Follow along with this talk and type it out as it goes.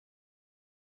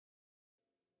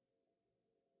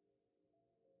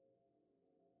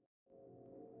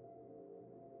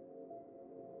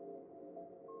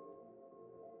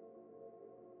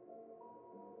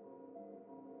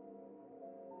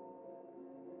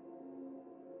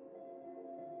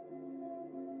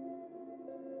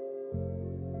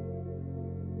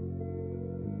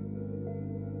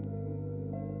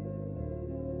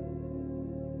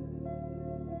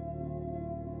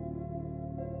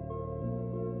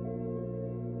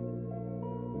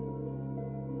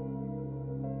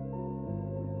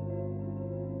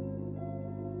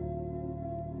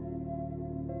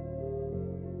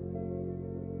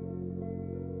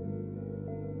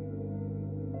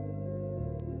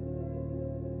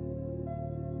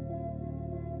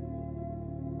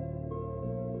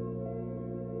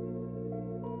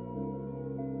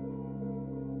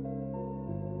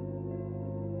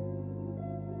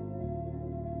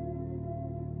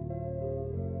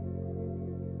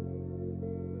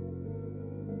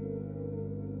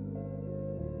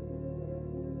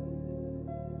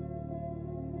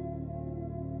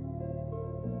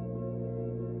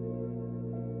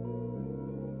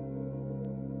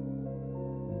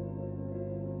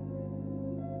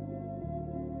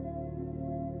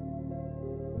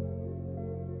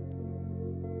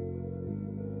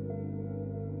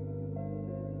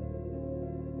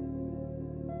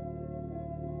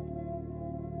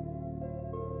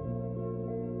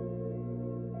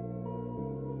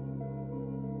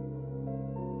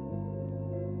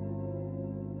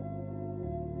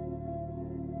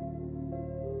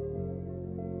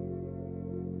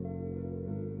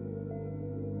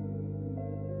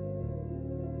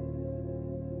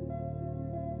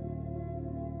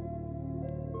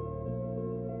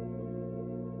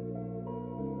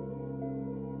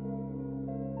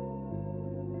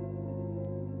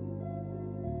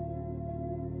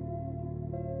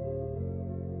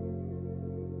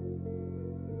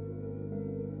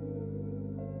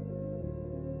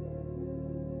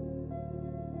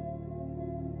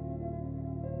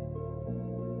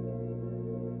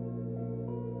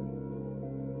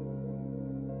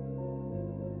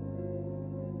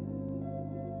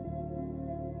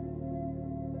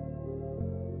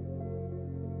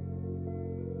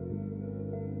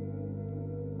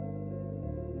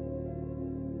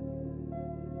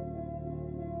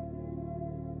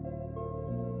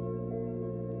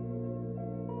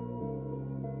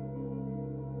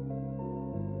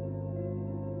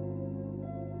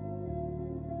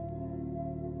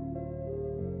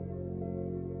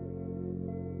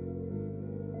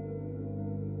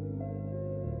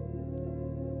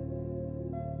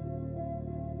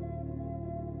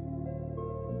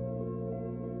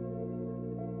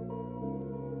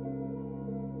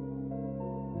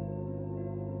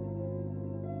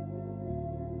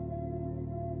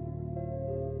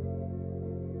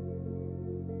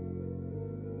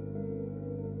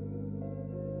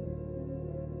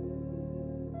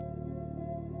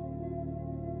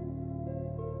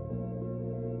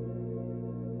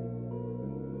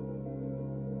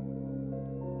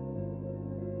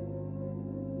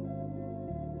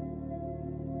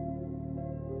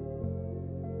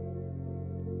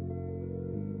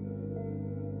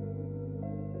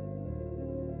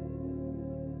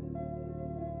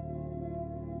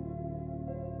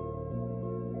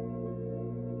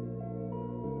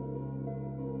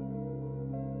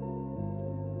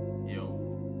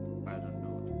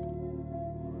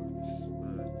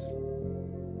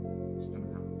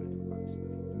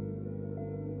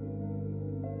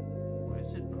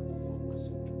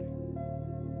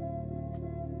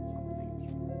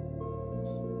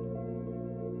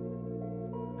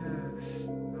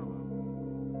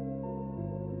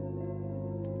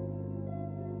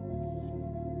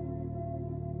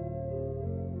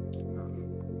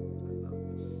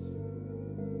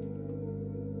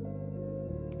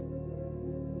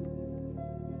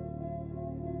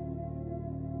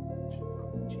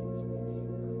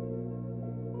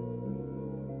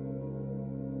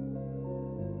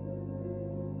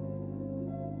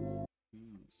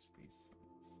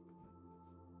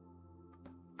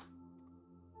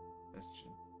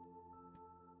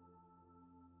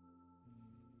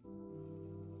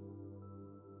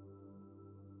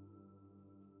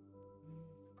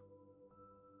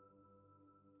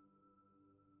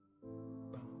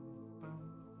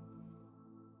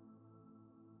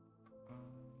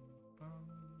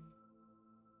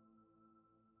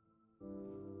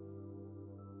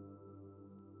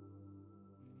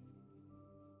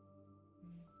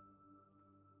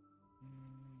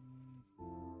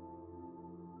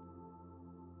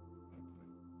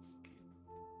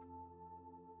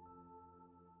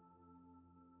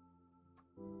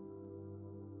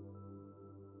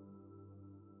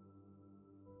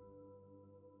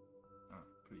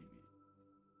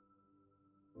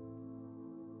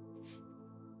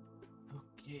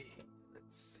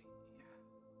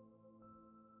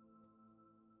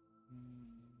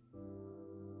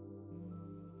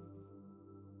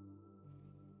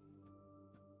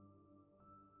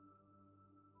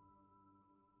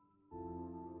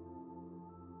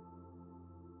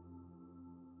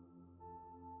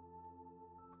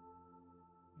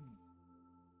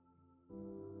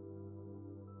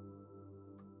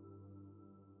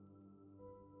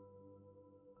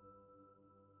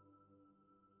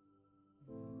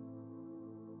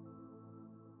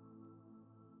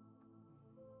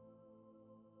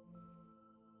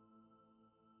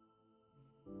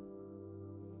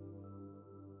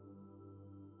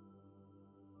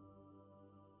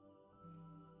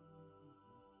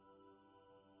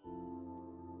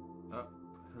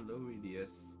Hello,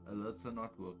 EDS. Alerts are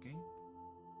not working.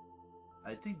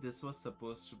 I think this was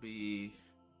supposed to be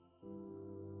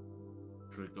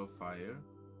Trigger Fire.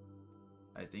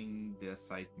 I think their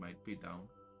site might be down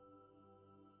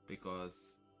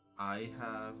because I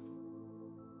have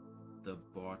the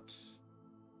bot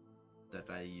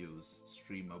that I use,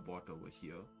 streamer bot over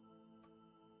here.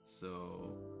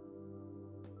 So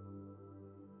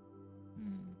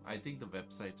I think the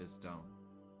website is down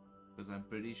because I'm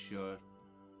pretty sure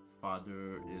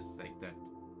Father is like that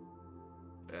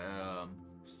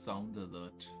sound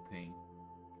alert thing.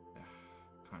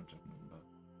 Can't remember.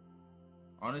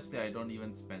 Honestly, I don't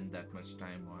even spend that much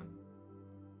time on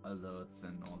alerts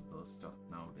and all those stuff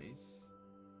nowadays.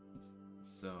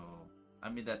 So, I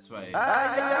mean, that's why.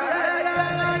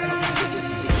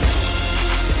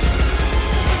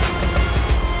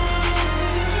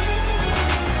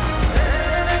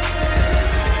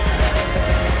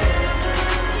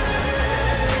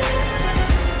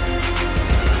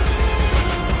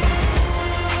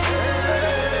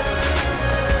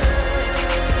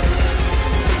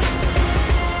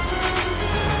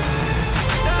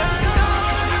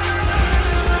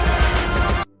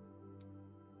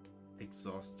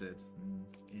 Exhausted.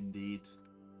 Indeed.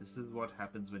 This is what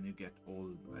happens when you get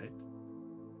old, right?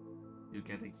 You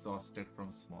get exhausted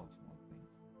from small things.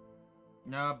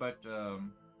 No, but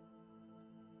I'm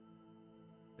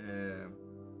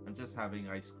just having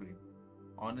ice cream.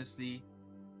 Honestly,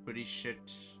 pretty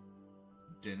shit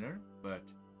dinner, but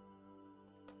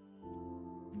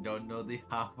don't know the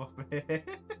half of it.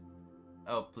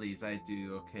 Oh, please, I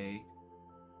do, okay?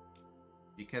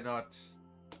 You cannot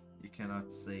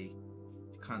say,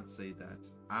 you can't say that.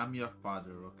 I'm your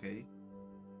father, okay?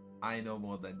 I know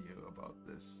more than you about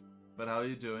this. But how are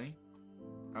you doing?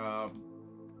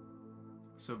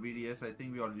 So VDS, I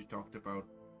think we already talked about,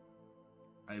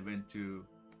 I went to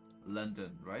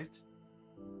London, right?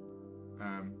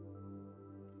 I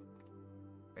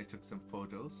took some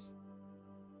photos.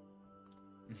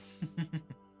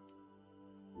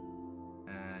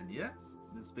 And yeah,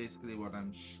 that's basically what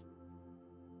I'm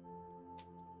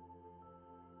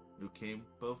you came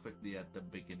perfectly at the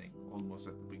beginning, almost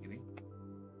at the beginning.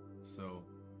 So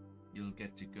you'll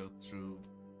get to go through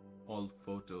all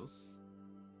photos.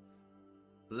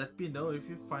 Let me know if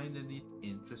you find any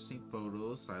interesting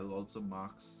photos. I'll also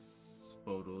mark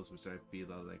photos which I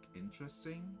feel are like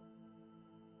interesting.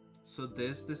 So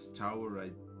there's this tower.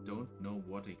 I don't know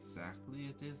what exactly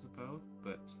it is about,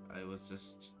 but I was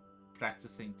just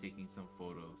practicing taking some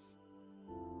photos.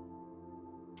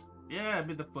 Yeah, I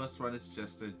mean the first one is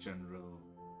just a general,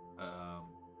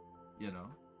 you know,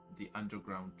 the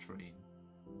underground train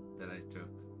that I took.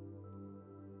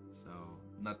 So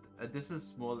not this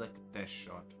is more like a test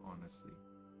shot, honestly.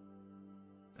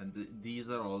 And these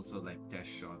are also like test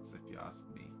shots, if you ask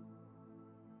me.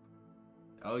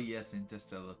 Oh yes,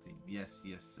 interstellar theme. Yes,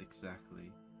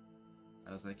 exactly.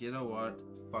 I was like, you know what?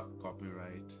 Fuck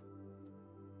copyright.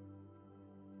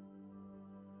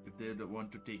 If they don't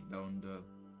want to take down the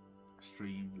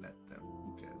stream, let them.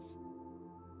 Who cares?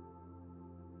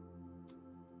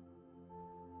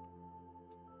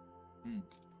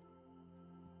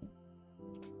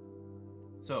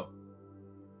 So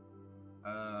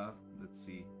let's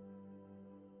see.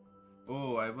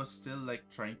 Oh, I was still like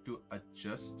trying to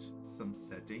adjust some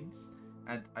settings,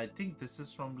 and I think this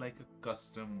is from like a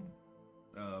custom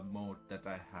mode that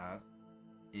I have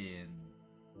in.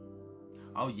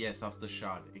 Oh yes, of the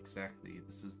shard, exactly.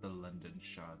 This is the London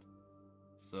shard.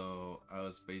 So I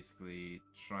was basically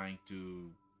trying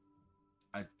to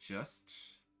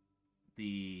adjust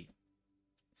the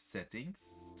settings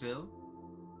still.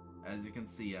 As you can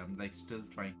see, I'm like still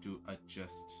trying to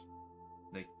adjust.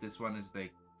 Like this one is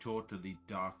like totally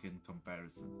dark in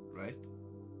comparison, right?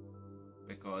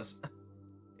 Because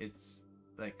it's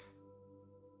like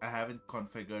I haven't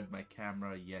configured my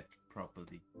camera yet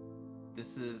properly.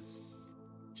 This is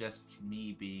just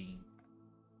me being,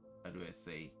 how do I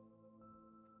say,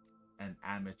 an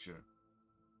amateur.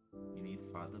 You need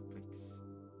father pics.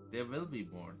 There will be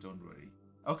more, don't worry.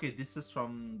 Okay, this is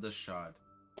from the shard.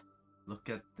 Look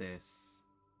at this.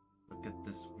 Look at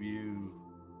this view.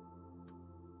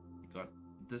 You got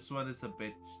this one is a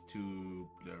bit too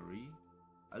blurry.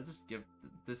 I'll just give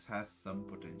this has some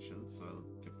potential, so I'll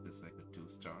give this like a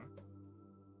 2-star.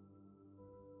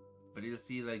 But you'll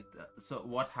see like so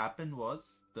what happened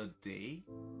was the day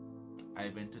I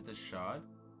went to the shard.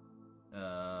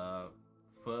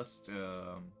 First,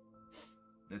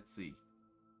 let's see.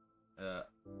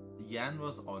 Yan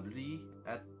was already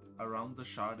at around the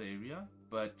shard area,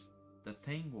 but the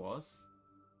thing was,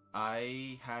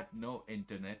 I had no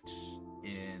internet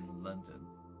in London.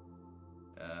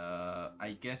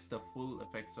 I guess the full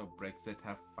effects of Brexit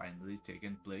have finally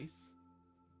taken place,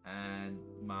 and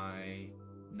my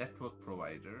network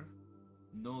provider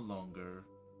no longer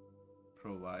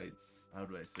provides, how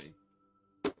do I say?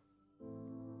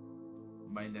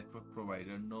 My network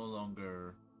provider no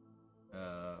longer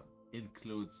uh,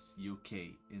 includes UK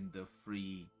in the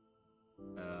free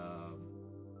um,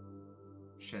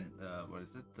 what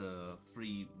is it? The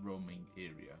free roaming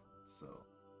area. So,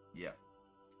 yeah,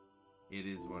 it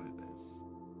is what it is.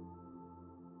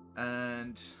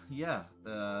 And yeah,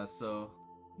 so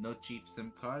no cheap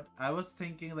SIM card. I was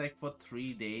thinking like for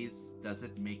 3 days, does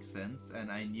it make sense?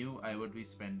 And I knew I would be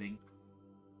spending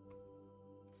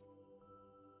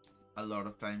a lot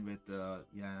of time with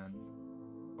Yan,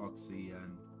 Foxy,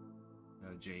 and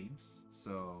James.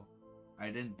 So I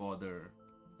didn't bother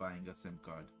buying a SIM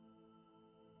card.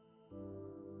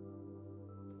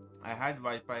 I had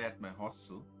Wi-Fi at my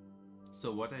hostel.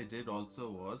 So what I did also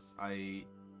was I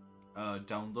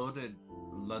downloaded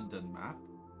London map.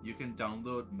 You can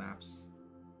download maps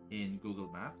in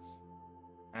Google Maps,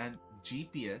 and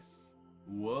GPS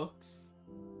works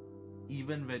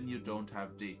even when you don't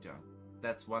have data.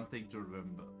 That's one thing to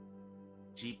remember.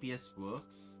 GPS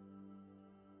works.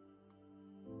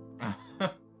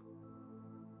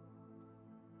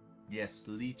 Yes,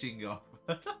 leeching off.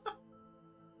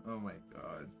 Oh my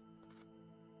god.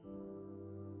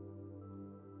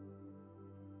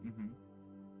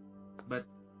 But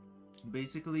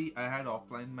basically, I had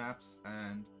offline maps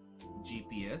and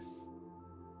GPS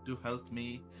to help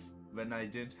me when I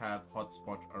didn't have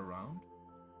hotspot around.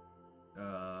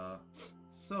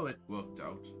 So it worked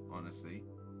out, honestly.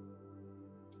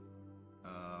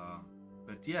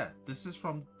 But yeah, this is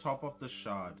from top of the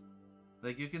shard.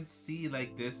 Like you can see,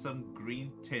 like there's some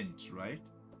green tint, right?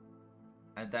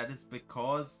 And that is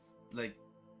because like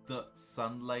the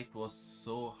sunlight was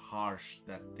so harsh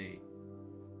that day,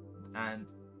 and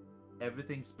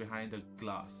everything's behind a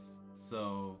glass,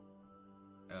 so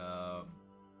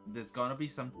there's gonna be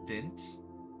some tint,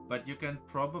 but you can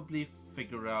probably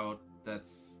figure out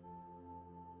that's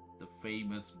the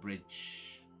famous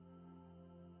bridge,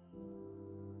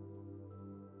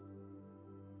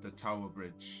 the Tower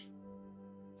Bridge.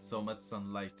 So much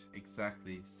sunlight,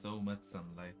 exactly, so much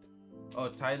sunlight. Oh,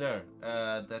 Tyler,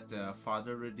 that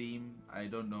Father Redeem, I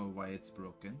don't know why it's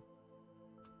broken,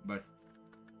 but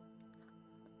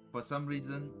for some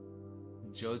reason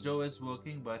Jojo is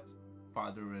working, but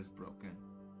Father is broken.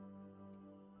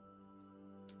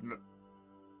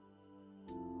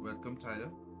 Welcome,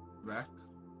 Tyler, back.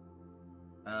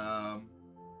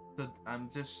 So I'm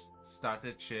just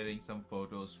started sharing some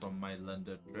photos from my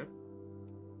London trip.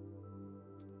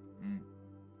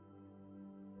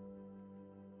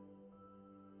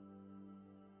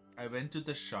 I went to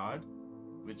the Shard,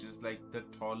 which is like the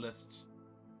tallest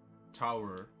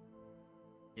tower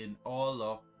in all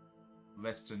of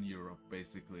Western Europe,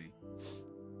 basically.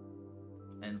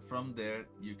 And from there,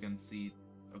 you can see,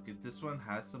 okay, this one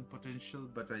has some potential,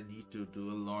 but I need to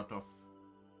do a lot of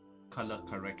color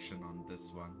correction on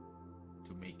this one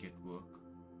to make it work.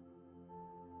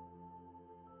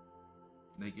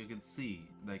 Like you can see,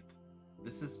 like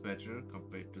this is better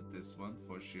compared to this one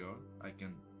for sure. I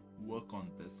can work on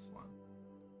this one.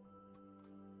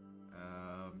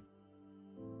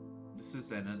 This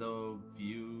is another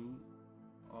view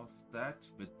of that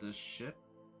with the ship.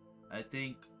 I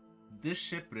think this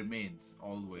ship remains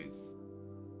always.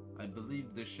 I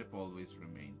believe this ship always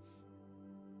remains.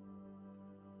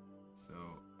 So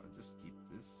I'll just keep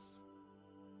this.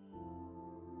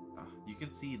 You can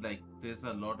see like there's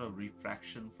a lot of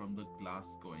refraction from the glass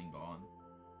going on,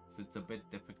 so it's a bit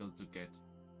difficult to get.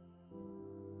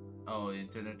 Oh,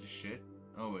 internet is shit.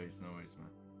 No worries, man.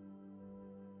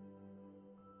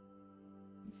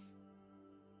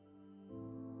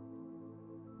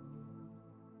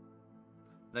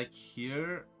 Like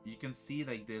here, you can see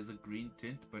like there's a green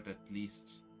tint, but at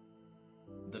least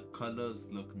the colors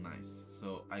look nice.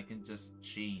 So I can just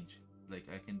change. Like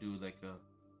I can do like a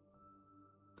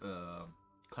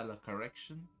color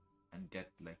correction and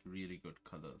get like really good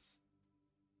colors.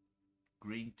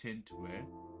 Green tint where?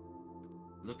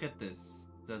 Look at this.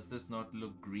 Does this not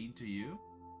look green to you?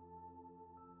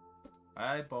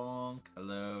 Hi Bonk.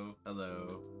 Hello.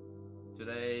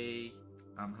 Today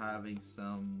I'm having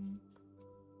some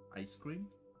ice cream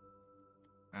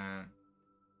and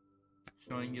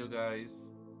showing you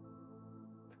guys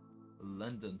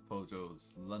London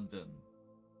photos. London.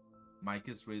 Mic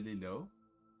is really low.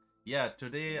 Yeah,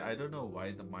 today I don't know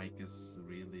why the mic is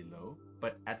really low,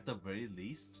 but at the very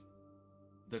least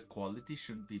the quality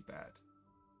shouldn't be bad,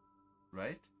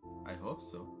 right? I hope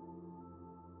so.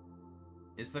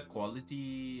 Is the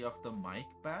quality of the mic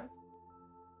bad?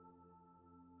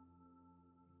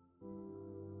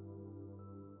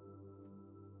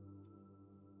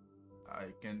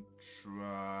 I can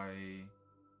try.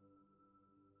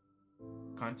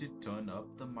 Can't you turn up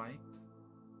the mic?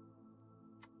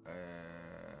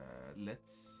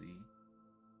 Let's see.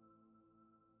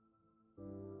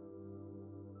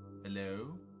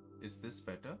 Hello? Is this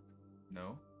better?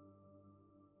 No?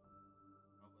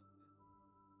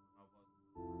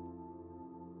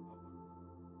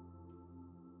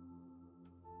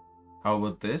 How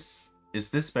about this? Is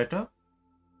this better?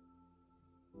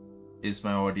 Is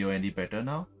my audio any better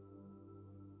now?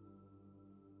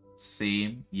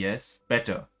 Same, yes,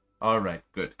 better. Alright,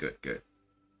 good, good, good.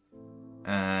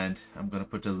 And I'm gonna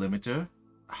put a limiter.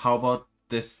 How about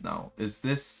this now? Is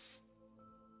this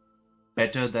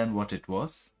better than what it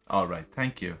was? Alright,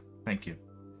 thank you. Thank you.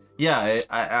 Yeah,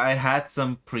 I had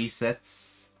some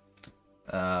presets.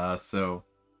 So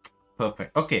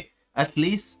perfect. Okay, at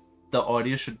least the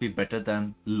audio should be better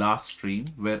than last stream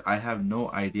where I have no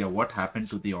idea what happened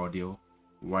to the audio,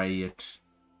 why it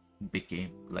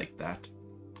became like that.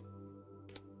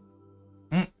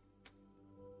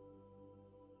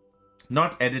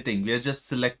 Not editing, we are just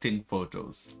selecting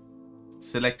photos.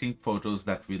 Selecting photos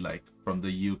that we like from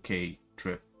the UK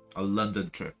trip, a London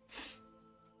trip.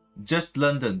 Just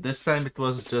London. This time it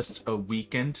was just a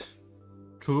weekend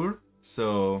tour.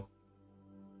 So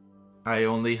I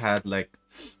only had like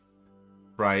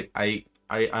I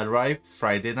arrived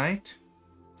Friday night.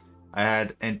 I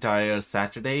had entire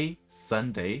Saturday,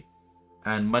 Sunday,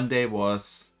 and Monday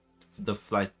was the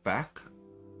flight back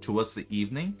towards the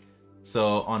evening.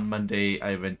 So on Monday,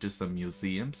 I went to some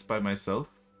museums by myself.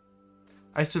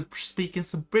 I should speak in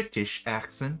some British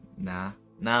accent. Nah,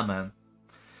 man.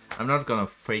 I'm not gonna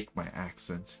fake my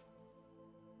accent.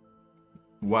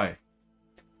 Why?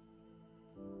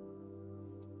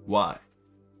 Why?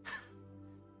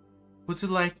 Would you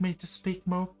like me to speak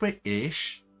more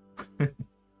British?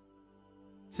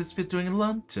 Since we're doing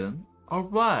London,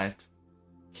 alright.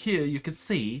 Here you can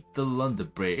see the London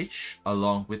Bridge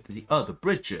along with the other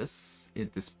bridges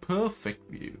in this perfect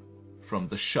view from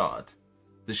the Shard.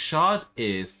 The Shard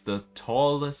is the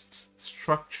tallest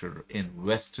structure in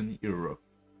Western Europe.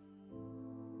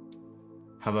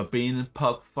 Have I been in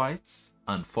pub fights?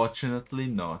 Unfortunately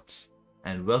not.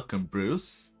 And welcome,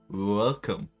 Bruce.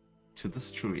 Welcome to the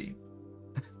stream.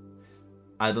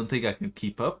 I don't think I can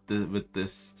keep up with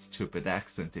this stupid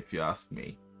accent if you ask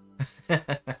me.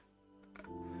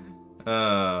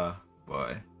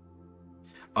 Boy.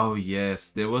 Oh yes,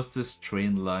 there was this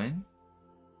train line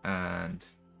and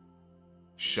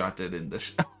shot it in the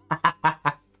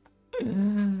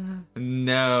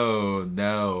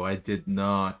No, I did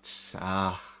not.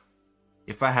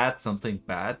 If I had something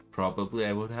bad, probably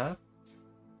I would have.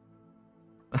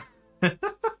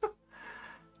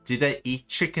 Did I eat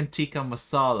chicken tikka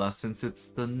masala since it's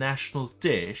the national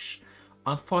dish?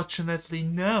 Unfortunately,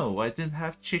 no, I didn't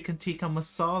have chicken tikka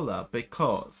masala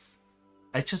because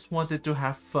I just wanted to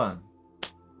have fun.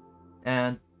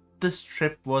 And this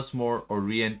trip was more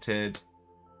oriented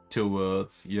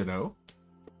towards, you know,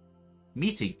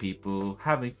 meeting people,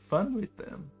 having fun with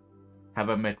them. Have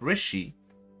I met Rishi?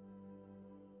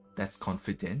 That's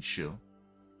confidential.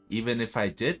 Even if I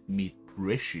did meet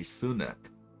Rishi Sunak,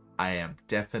 I am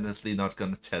definitely not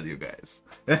gonna tell you guys.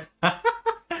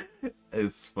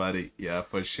 It's funny. Yeah,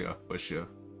 for sure, for sure.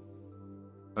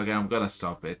 Okay, I'm gonna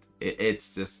stop it.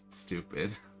 It's just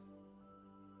stupid.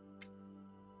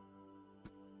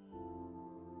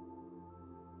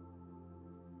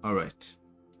 All right.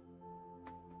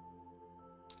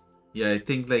 Yeah, I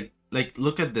think like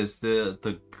look at this. The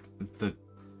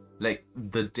like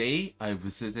the day I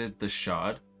visited the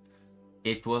Shard,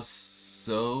 it was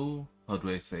so, how do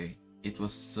I say? It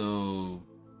was so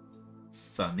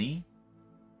sunny.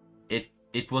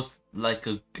 It was like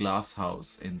a glass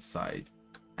house inside,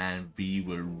 and we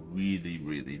were really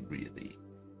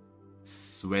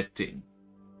sweating.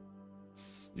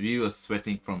 We were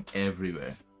sweating from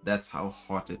everywhere. That's how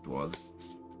hot it was.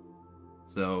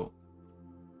 So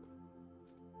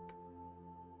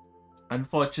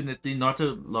unfortunately, not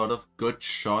a lot of good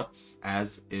shots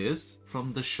as is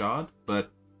from the Shard,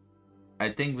 but I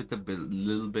think with a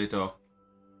little bit of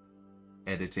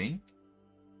editing,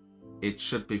 it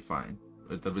should be fine.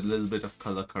 With a little bit of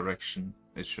color correction,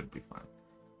 it should be fine.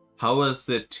 How was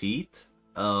their teeth?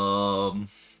 I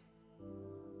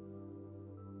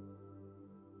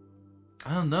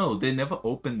don't know. They never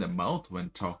open their mouth when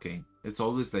talking. It's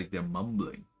always like they're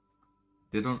mumbling.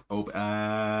 They don't open.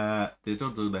 They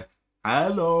don't do that.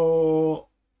 Hello,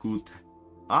 good.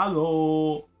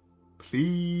 Hello,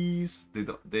 please.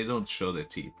 They don't show their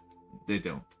teeth. They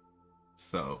don't.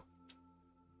 So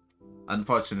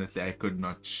unfortunately, I could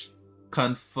not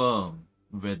confirm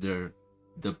whether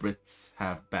the Brits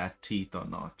have bad teeth or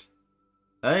not.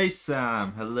 Hey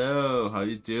Sam, hello, how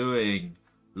you doing?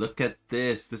 Look at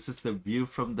this. This is the view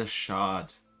from the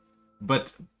Shard.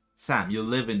 But Sam, you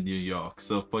live in New York,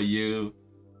 so for you,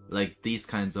 like, these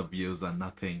kinds of views are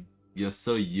nothing. You're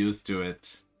so used to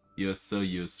it. You're so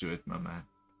used to it, my man.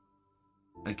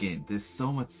 Again, there's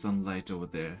so much sunlight over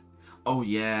there. Oh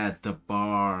yeah, the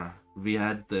bar. We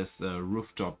had this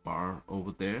rooftop bar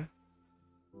over there.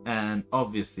 And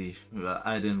obviously,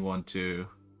 I didn't want to...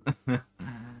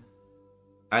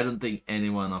 I don't think any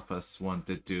one of us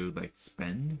wanted to like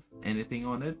spend anything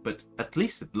on it, but at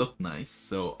least it looked nice,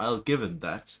 so I'll give it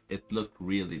that. It looked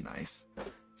really nice.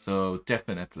 So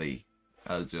definitely,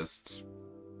 I'll just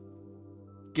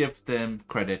give them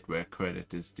credit where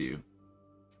credit is due.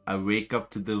 I wake up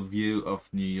to the view of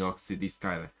New York City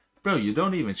skyline. Bro, you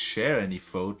don't even share any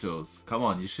photos. Come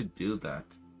on, you should do that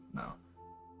now.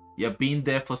 You've been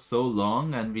there for so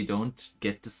long and we don't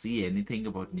get to see anything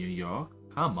about New York?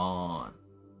 Come on.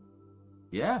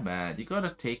 Yeah, man, you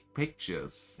gotta take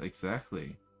pictures.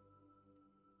 Exactly.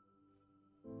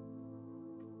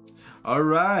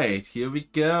 Alright, here we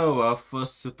go. Our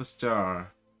first superstar.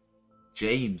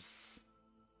 James.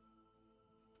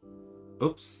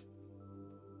 Oops.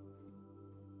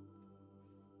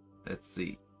 Let's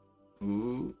see.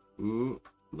 Ooh, ooh.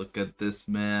 Look at this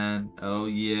man. Oh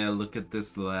yeah, look at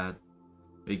this lad.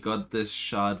 We got this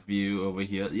shot view over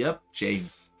here. Yep,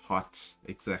 James. Hot.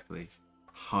 Exactly.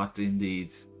 Hot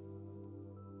indeed.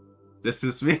 This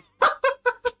is me.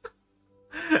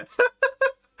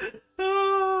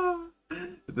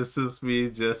 This is me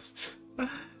just...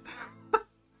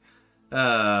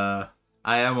 I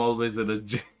am always in a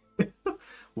jail.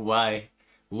 Why?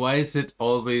 Why is it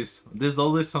always... There's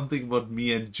always something about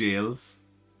me and jails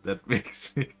that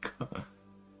makes me...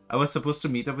 I was supposed to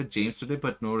meet up with James today,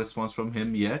 but no response from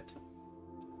him yet.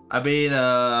 I mean,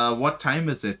 what time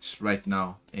is it right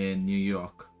now in New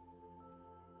York?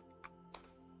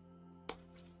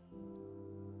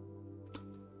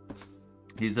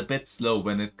 He's a bit slow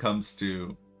when it comes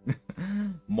to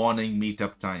morning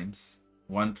meetup times.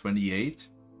 1:28.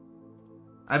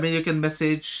 I mean, you can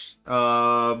message,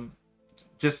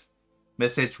 just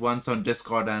message once on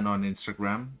Discord and on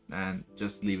Instagram and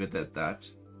just leave it at that.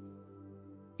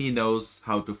 He knows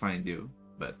how to find you,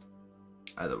 but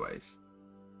otherwise.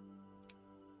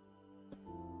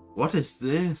 What is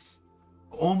this?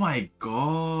 Oh my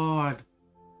god.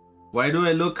 Why do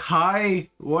I look high?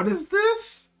 What is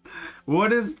this?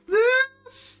 What is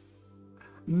this?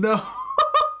 No.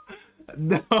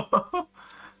 No.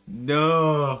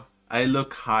 No. I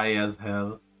look high as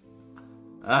hell.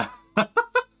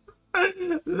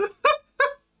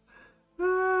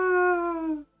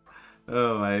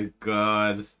 Oh my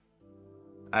god.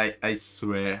 I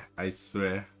swear. I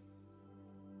swear.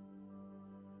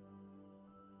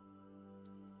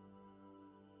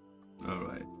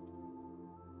 Alright.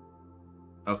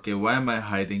 Okay, why am I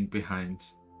hiding behind?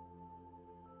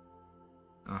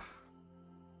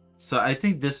 So I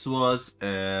think this was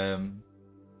who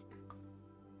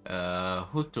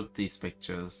took these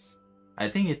pictures? I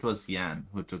think it was Yan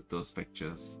who took those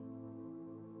pictures.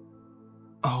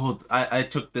 Oh, I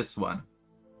took this one.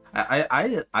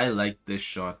 I like this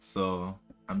shot, so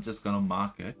I'm just gonna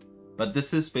mark it. But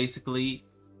this is basically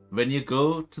when you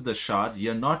go to the shot,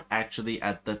 you're not actually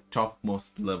at the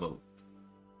topmost level.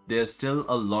 There's still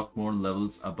a lot more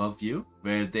levels above you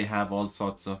where they have all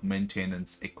sorts of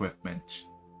maintenance equipment.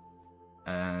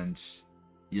 And,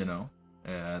 you know,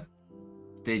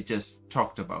 they just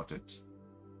talked about it.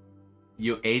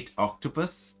 You ate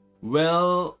octopus?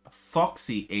 Well,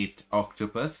 Foxy ate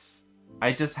octopus.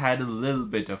 I just had a little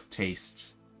bit of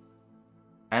taste.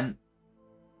 And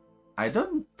I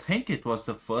don't think it was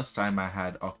the first time I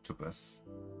had octopus.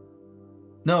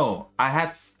 No, I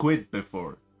had squid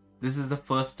before. This is the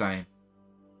first time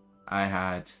I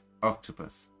had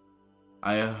octopus.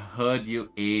 I heard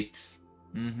you ate...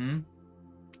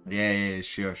 Yeah,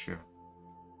 sure.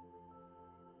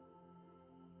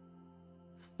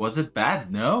 Was it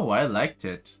bad? No, I liked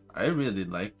it. I really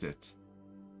liked it.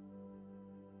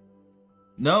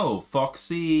 No,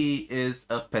 Foxy is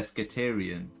a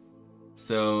pescatarian.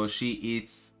 So she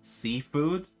eats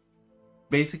seafood.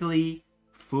 Basically,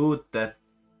 food that...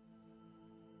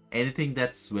 anything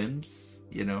that swims,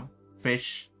 you know,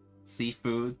 fish,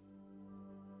 seafood.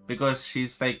 Because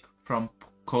she's like from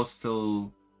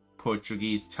coastal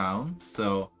Portuguese town,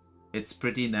 so it's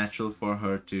pretty natural for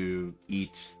her to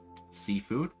eat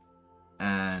seafood.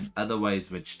 and otherwise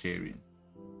vegetarian.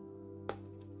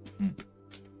 Mm.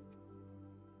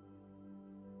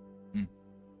 Mm.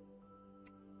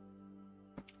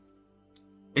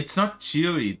 It's not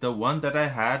chewy. The one that I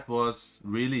had was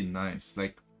really nice.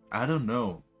 Like, I don't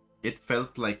know. It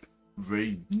felt like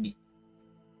very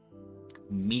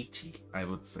meaty, I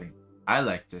would say. I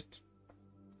liked it.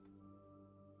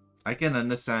 I can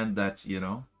understand that, you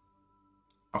know,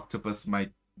 octopus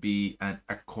might be an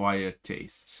acquired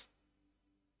taste.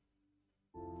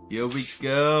 Here we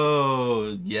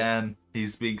go. Yan,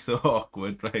 he's being so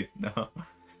awkward right now.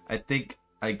 I think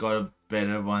I got a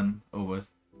better one over.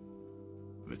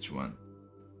 Which one?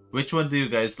 Which one do you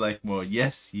guys like more?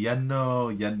 Yes,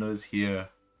 Yanno. Yanno is here.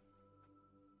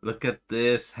 Look at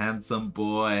this handsome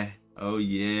boy. Oh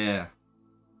yeah.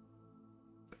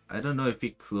 I don't know if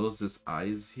he closed his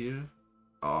eyes here.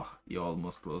 Oh, he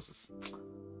almost closes.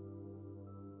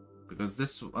 Because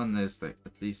this one is like,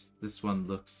 at least this one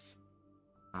looks...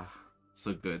 Ah,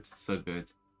 so good, so good.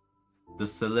 The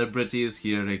celebrity is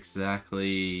here exactly.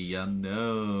 Yeah,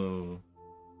 no.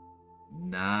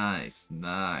 Nice,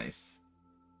 nice.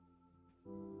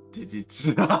 Did you...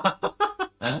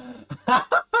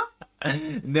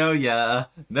 No, yeah.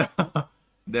 No,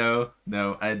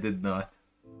 no, I did not.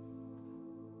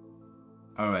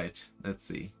 Alright, let's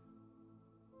see.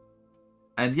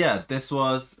 And yeah, this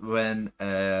was when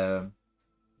there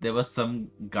was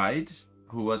some guide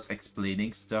who was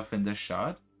explaining stuff in the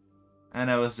shot. And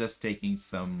I was just taking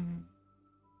some...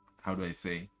 How do I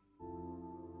say?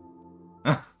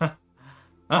 Oh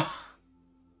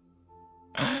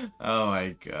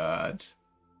my god.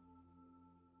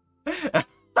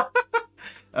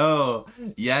 Oh,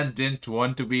 Yan didn't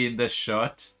want to be in the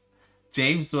shot.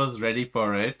 James was ready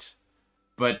for it.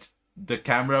 But the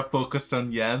camera focused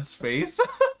on Yan's face.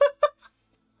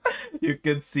 You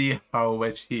can see how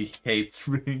much he hates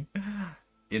being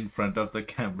in front of the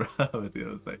camera. But it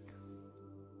was like...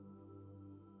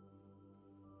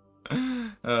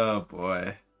 Oh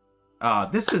boy. Ah,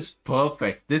 this is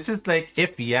perfect. This is like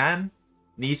if Yan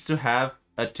needs to have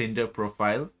a Tinder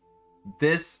profile,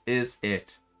 this is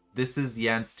it. This is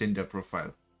Yan's Tinder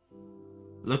profile.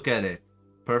 Look at it.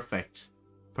 Perfect.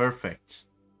 Perfect.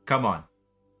 Come on.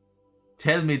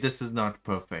 Tell me this is not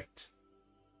perfect.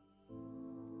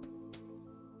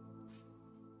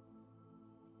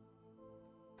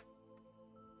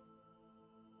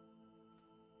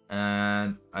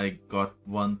 And I got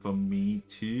one for me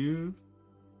too.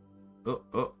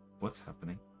 Oh, what's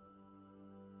happening?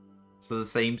 So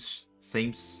the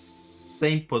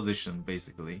same position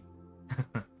basically.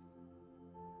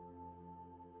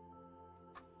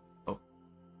 Oh,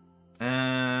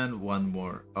 and one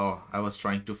more. Oh, I was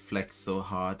trying to flex so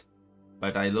hard,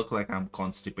 but I look like I'm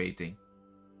constipating.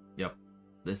 Yep,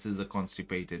 this is a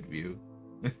constipated view.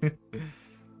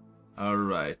 All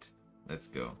right, let's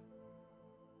go.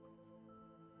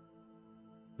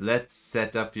 Let's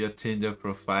set up your Tinder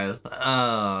profile.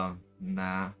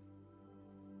 Nah.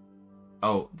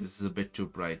 Oh, this is a bit too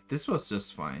bright. This was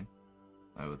just fine,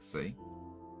 I would say.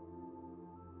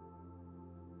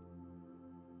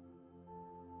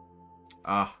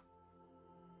 Ah.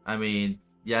 I mean,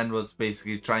 Yan was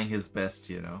basically trying his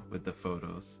best, you know, with the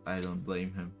photos. I don't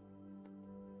blame him.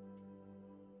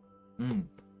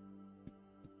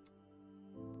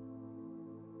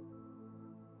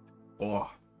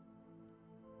 Oh.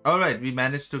 Alright, we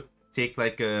managed to take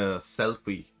like a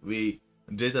selfie. We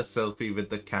did a selfie with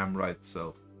the camera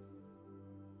itself.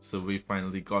 So we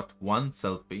finally got one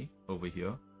selfie over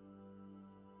here.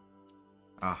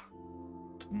 Ah.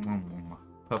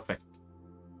 Perfect.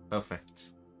 Perfect.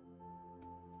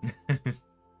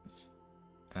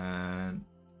 And...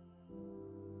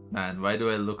 Man, why do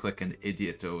I look like an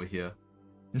idiot over here?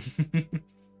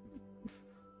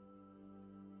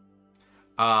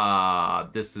 Ah,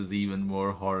 this is even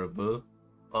more horrible.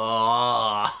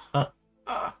 Ah.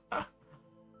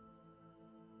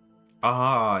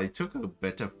 I took a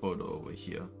better photo over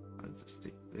here. I'll just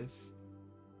take this.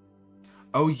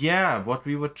 Oh yeah, what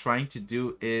we were trying to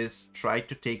do is try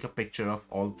to take a picture of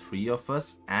all three of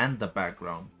us and the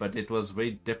background, but it was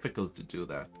very difficult to do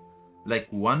that. Like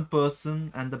one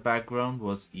person and the background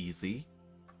was easy,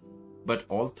 but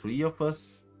all three of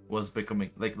us was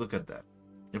becoming, like, look at that.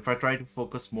 If I try to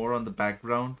focus more on the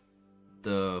background,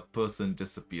 the person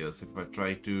disappears. If I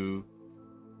try to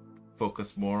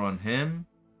focus more on him,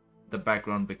 the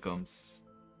background becomes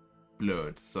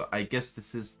blurred. So I guess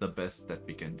this is the best that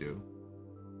we can do,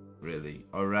 really.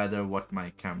 Or rather, what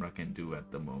my camera can do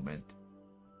at the moment.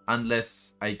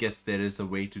 Unless, I guess there is a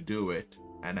way to do it,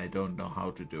 and I don't know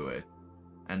how to do it.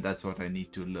 And that's what I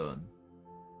need to learn.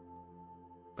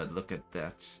 But look at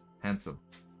that. Handsome.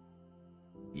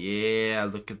 Yeah,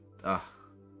 look at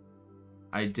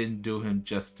I didn't do him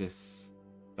justice.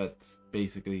 But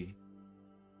basically,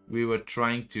 we were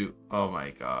trying to. Oh my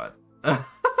god.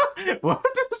 What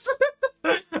is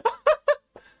it?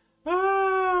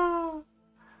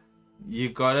 You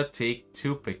gotta take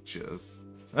 2 pictures.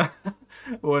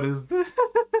 What is this?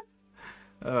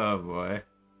 Oh boy.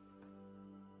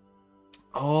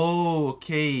 Oh,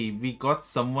 okay. We got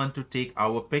someone to take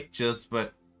our pictures,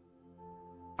 but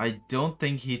I don't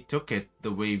think he took it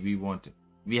the way we wanted.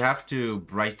 We have to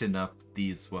brighten up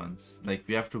these ones. Like,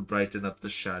 we have to brighten up the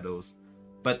shadows.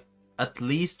 But at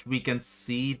least we can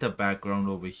see the background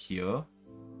over here.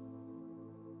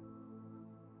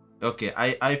 Okay,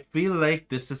 I feel like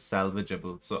this is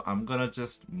salvageable. So I'm gonna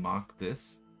just mark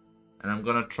this. And I'm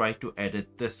gonna try to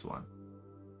edit this one.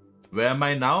 Where am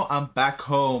I now? I'm back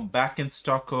home. Back in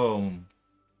Stockholm.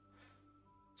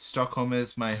 Stockholm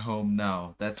is my home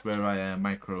now. That's where I am,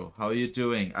 Micro. How are you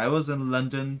doing? I was in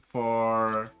London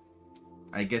for,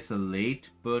 I guess, a late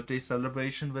birthday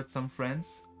celebration with some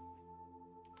friends.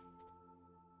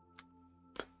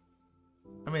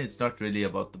 I mean, it's not really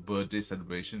about the birthday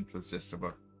celebration. It was just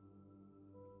about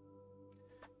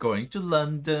going to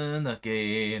London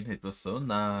again. It was so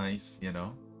nice, you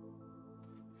know.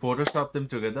 Photoshop them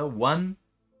together. One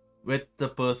with the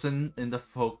person in the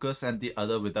focus and the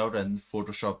other without, and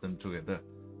Photoshop them together.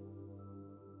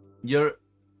 You're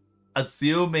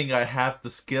assuming I have the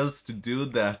skills to do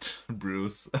that,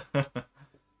 Bruce.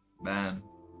 Man.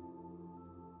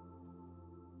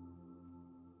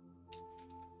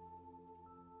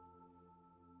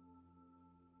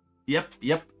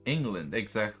 Yep, England.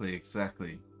 Exactly.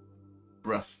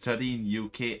 Bruh, studying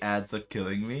UK ads are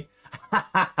killing me.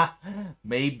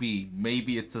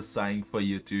 Maybe it's a sign for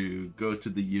you to go to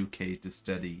the UK to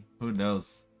study. Who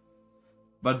knows?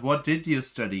 But what did you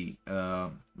study,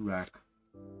 Rack?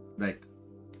 Like,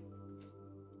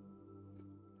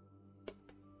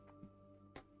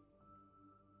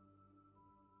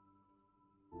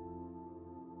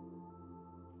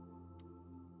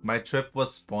 my trip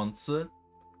was sponsored.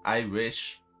 I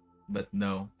wish, but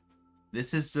no.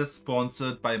 This is just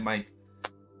sponsored by my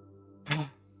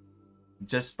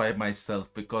just by myself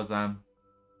because I'm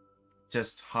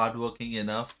just hardworking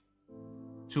enough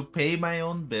to pay my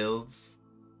own bills,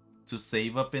 to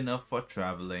save up enough for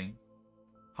traveling.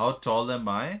 How tall am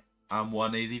I? I'm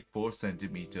 184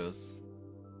 centimeters.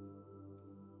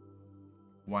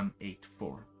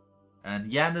 184.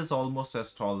 And Yan is almost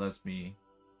as tall as me.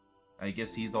 I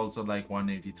guess he's also like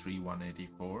 183,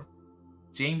 184.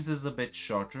 James is a bit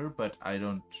shorter, but I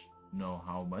don't know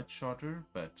how much shorter.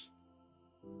 But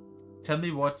tell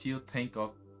me what you think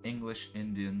of English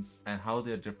Indians and how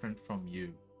they're different from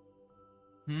you.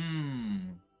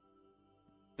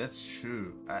 That's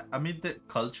true. I mean,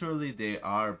 culturally, they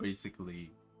are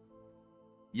basically,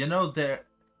 you know,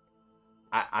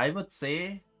 I would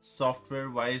say software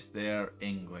wise, they're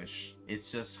English.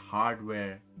 It's just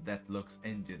hardware that looks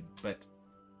Indian, but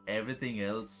everything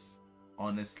else,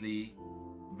 honestly,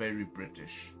 very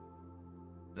British.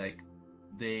 Like,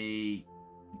 they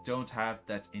don't have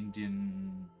that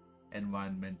Indian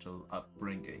environmental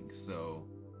upbringing, so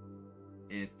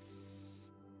it's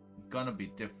gonna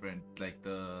be different. Like,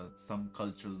 some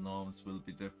cultural norms will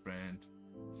be different,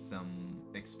 some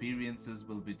experiences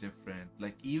will be different.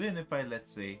 Like, even if I,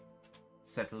 let's say,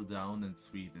 settle down in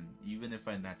Sweden, even if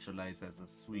I naturalize as a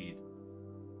Swede,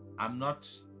 I'm not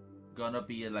gonna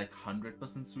be like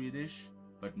 100% Swedish,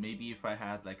 but maybe if I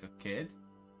had like a kid,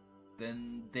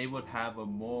 then they would have a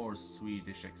more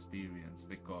Swedish experience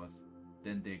because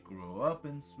then they grow up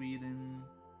in Sweden,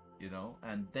 you know,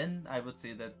 and then I would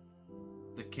say that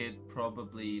the kid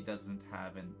probably doesn't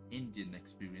have an Indian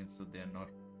experience, so they're not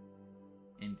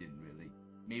Indian really.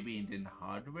 Maybe Indian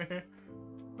hardware,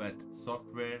 but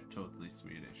software totally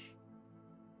Swedish.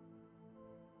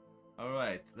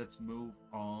 Alright, let's move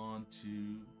on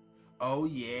to. Oh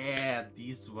yeah,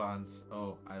 these ones.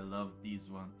 Oh, I love these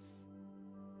ones.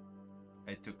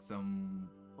 I took some.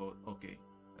 Okay,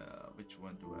 which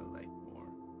one do I like more?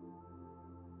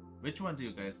 Which one do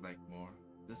you guys like more?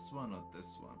 This one or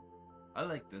this one? I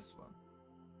like this one.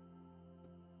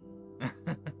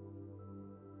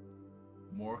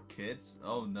 More kids?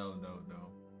 Oh no.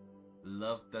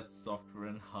 Love that software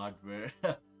and hardware.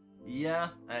 Yeah,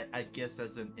 I guess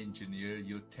as an engineer,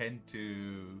 you tend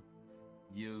to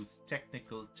use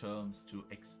technical terms to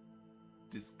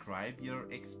describe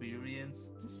your experience,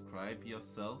 describe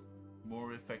yourself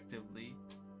more effectively.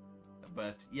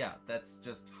 But yeah, that's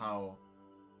just how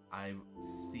I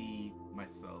see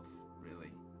myself,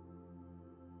 really.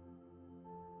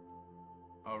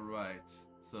 Alright,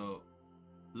 so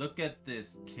Look at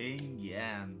this, King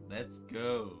Yan. Let's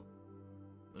go.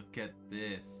 Look at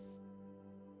this.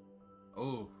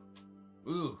 Oh,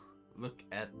 ooh, look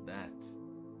at that.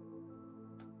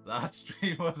 Last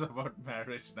stream was about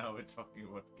marriage. Now we're talking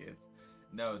about kids.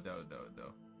 No, no, no,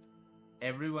 no.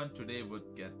 Everyone today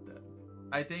would get that.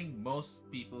 I think most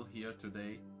people here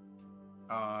today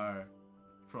are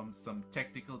from some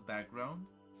technical background.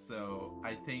 So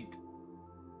I think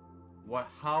what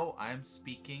how I'm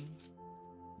speaking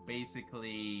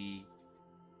basically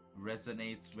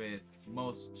resonates with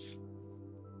most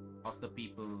of the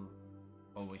people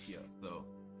over here. So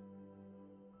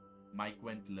mic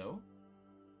went low.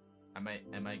 Am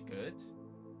I good?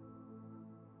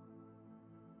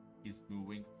 He's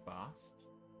moving fast.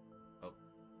 Oh,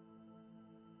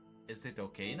 is it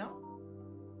okay now?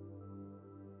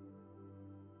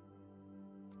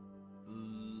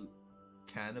 L-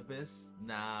 Cannabis?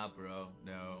 Nah, bro.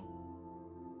 No.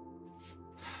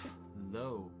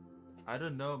 Low. I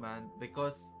don't know, man.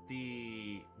 Because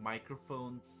the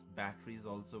microphone's battery is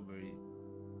also very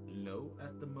low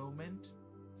at the moment.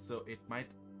 So it might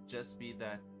just be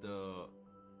that the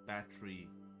battery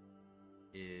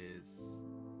is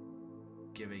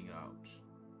giving out.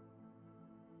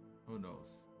 Who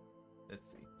knows?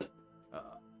 Let's see.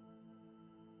 Uh,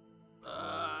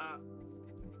 uh,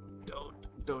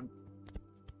 don't.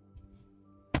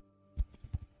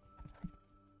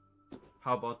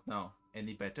 How about now?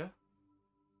 Any better?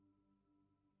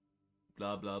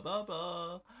 Blah blah blah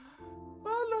blah.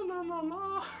 La la la la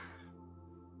la.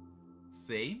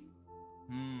 Same?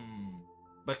 Hmm.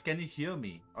 But can you hear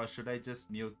me? Or should I just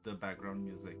mute the background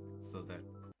music so that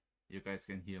you guys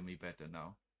can hear me better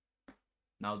now?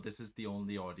 Now this is the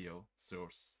only audio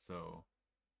source, so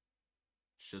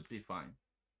should be fine,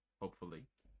 hopefully.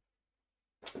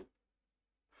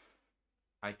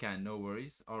 I can, no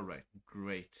worries. Alright,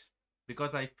 great.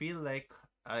 Because I feel like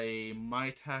I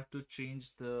might have to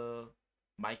change the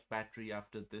mic battery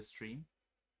after this stream.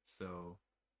 So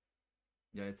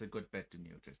yeah, it's a good bet to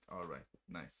mute it. Alright,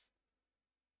 nice.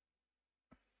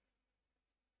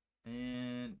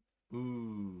 And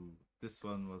ooh, this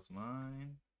one was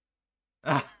mine.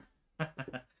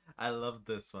 I love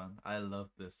this one. I love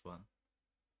this one.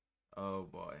 Oh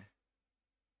boy.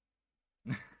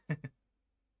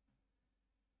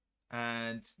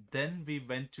 And then we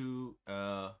went to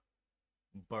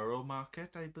Borough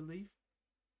Market, I believe.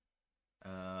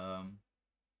 Um,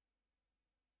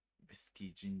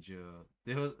 Whiskey Ginger.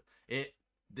 It.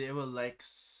 There were like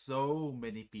so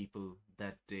many people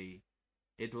that day.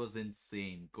 It was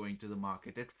insane going to the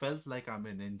market. It felt like I'm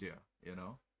in India, you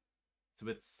know. So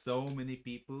with so many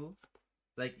people,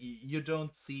 like you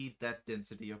don't see that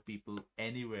density of people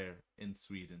anywhere in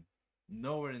Sweden.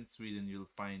 Nowhere in Sweden you'll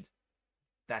find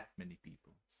that many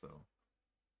people. So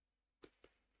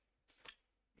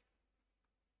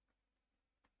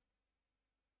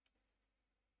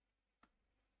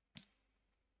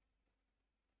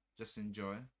just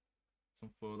enjoy some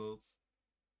photos.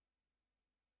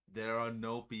 There are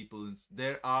no people in.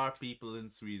 There are people in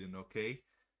Sweden. Okay,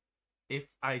 if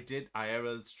I did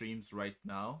IRL streams right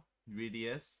now,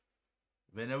 VDS,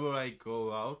 whenever I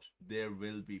go out, there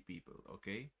will be people.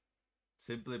 Okay,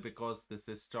 simply because this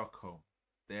is Stockholm.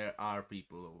 There are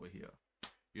people over here.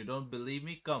 You don't believe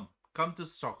me? Come to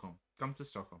Stockholm. Come to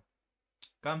Stockholm.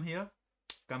 Come here.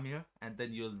 Come here, and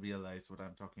then you'll realize what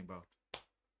I'm talking about.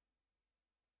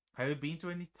 Have you been to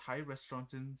any Thai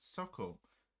restaurant in Stockholm?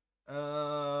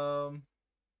 Um,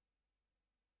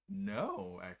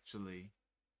 no, actually.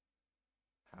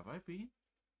 Have I been?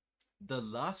 The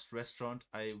last restaurant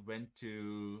I went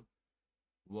to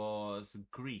was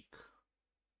Greek.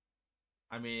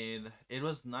 I mean, it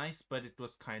was nice, but it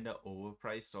was kind of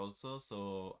overpriced also,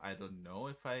 so I don't know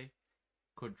if I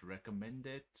could recommend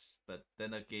it. But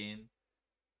then again,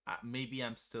 maybe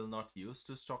I'm still not used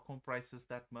to Stockholm prices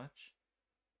that much.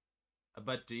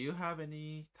 But do you have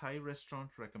any Thai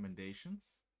restaurant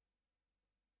recommendations?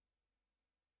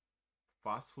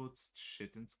 Fast food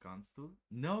shit in Skanstu?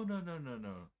 No, no, no, no,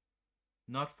 no.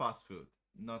 Not fast food.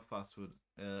 Not fast food.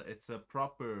 It's a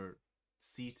proper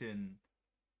seat-in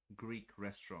Greek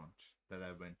restaurant that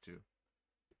I went to.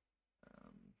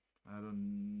 I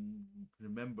don't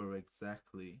remember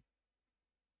exactly.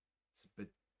 It's a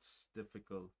bit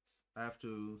difficult. I have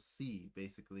to see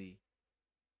basically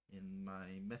in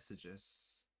my messages.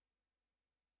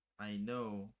 I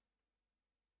know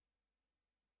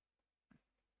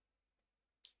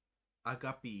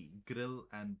Agapi Grill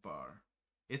and Bar.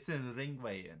 It's in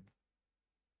Ringvayen.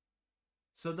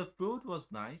 So the food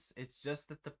was nice. It's just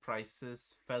that the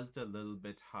prices felt a little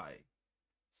bit high.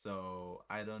 So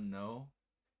I don't know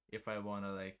if I want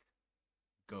to like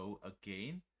go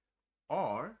again,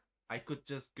 or I could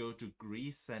just go to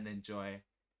Greece and enjoy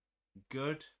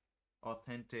good,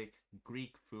 authentic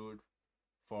Greek food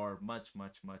for much,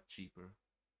 much, much cheaper,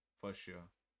 for sure.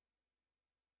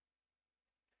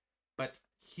 But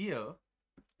here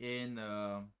in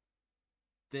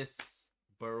this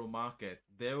borough market,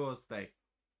 there was like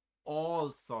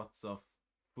all sorts of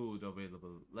food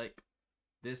available. Like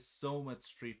there's so much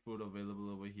street food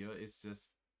available over here. It's just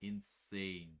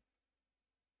insane.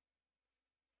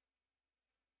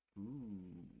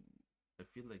 Ooh, I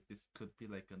feel like this could be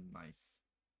like a nice.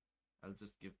 I'll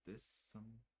just give this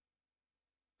some.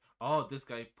 Oh, this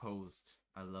guy posed.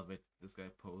 I love it. This guy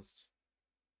posed.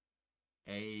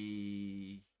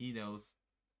 He knows.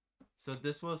 So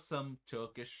this was some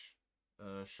Turkish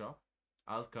shop.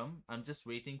 I'll come. I'm just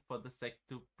waiting for the sec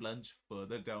to plunge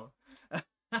further down.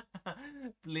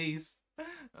 Please.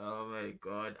 Oh my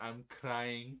god, I'm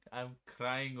crying. I'm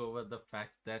crying over the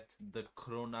fact that the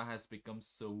krona has become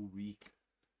so weak.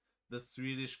 The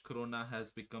Swedish krona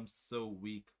has become so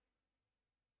weak.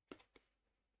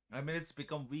 I mean, it's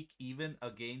become weak even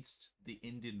against the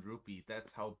Indian rupee.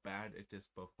 That's how bad it is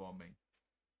performing.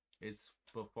 It's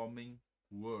performing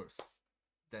worse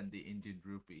than the Indian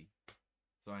rupee.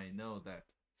 So I know that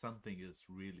something is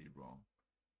really wrong.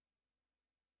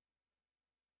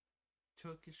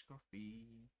 Turkish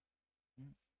coffee.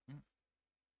 Mm-mm.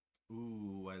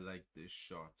 Ooh, I like this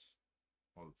shot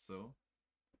also.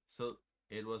 So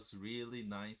it was really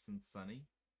nice and sunny,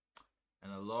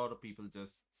 and a lot of people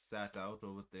just sat out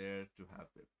over there to have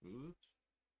their food.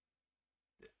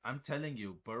 I'm telling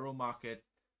you, Borough Market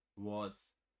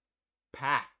was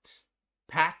packed,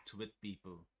 packed with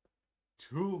people.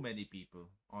 Too many people,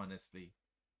 honestly.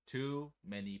 Too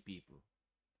many people.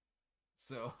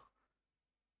 So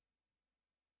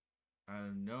I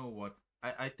don't know what.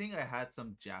 I think I had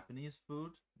some Japanese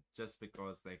food just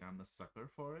because like I'm a sucker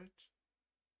for it.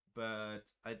 But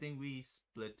I think we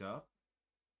split up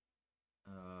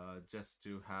just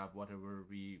to have whatever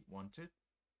we wanted,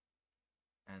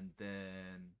 and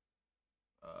then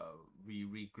we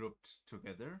regrouped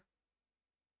together.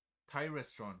 Thai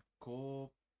restaurant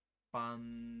Ko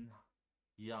Pan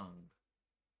Yang.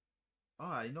 Oh,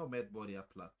 I know Medborya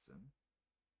Platzen.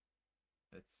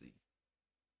 Let's see.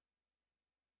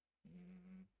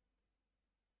 Mm,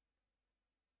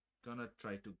 gonna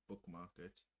try to bookmark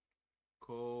it.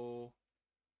 Ko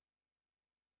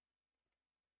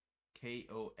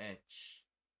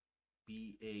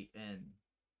KOHBANJANG.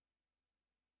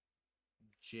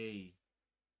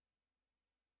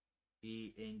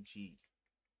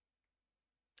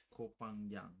 Kopang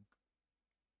Yang.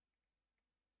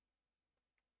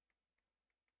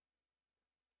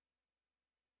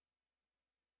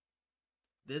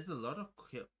 There's a lot of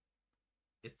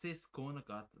it says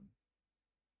Konagaten.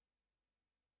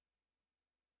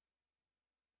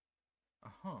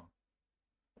 Uh-huh.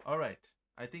 All right.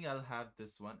 I think I'll have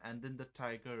this one and then the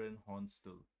tiger in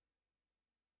Hornstul.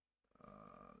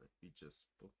 Let me just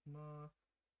bookmark.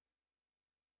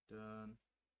 Done.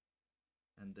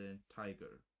 And then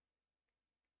tiger.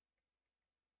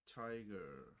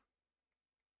 Tiger.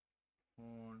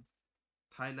 Horn.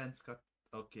 Thailand's got.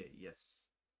 Okay, yes.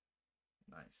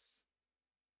 Nice.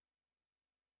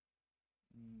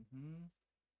 Mm-hmm.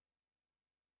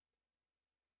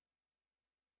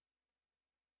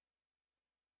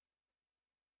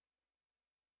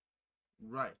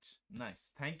 Right.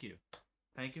 Nice. Thank you.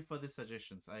 Thank you for the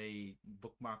suggestions. I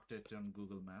bookmarked it on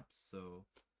Google Maps. So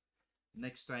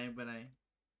next time when I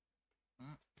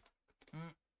mm,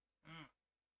 mm, mm,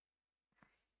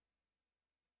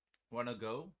 wanna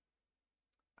go,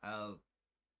 I'll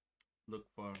look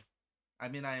for. I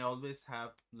mean, I always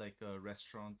have like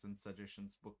restaurants and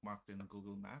suggestions bookmarked in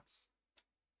Google Maps,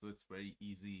 so it's very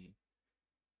easy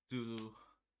to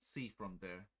see from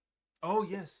there. Oh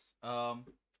yes,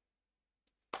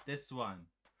 this one.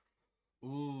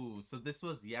 Ooh, so this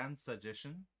was Jan's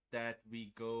suggestion that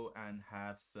we go and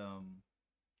have some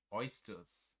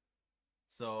oysters.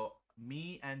 So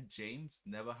me and James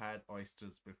never had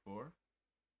oysters before,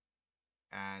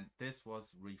 and this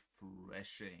was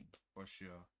refreshing for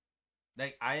sure.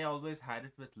 Like I always had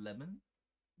it with lemon,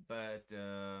 but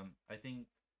I think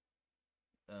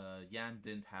Jan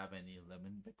didn't have any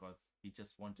lemon because he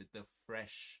just wanted the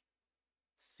fresh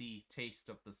sea taste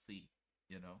of the sea,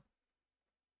 you know.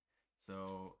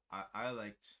 So I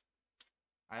liked.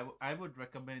 I would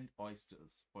recommend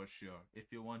oysters for sure.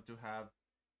 If you want to have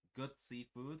good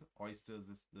seafood, oysters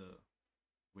is the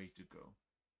way to go.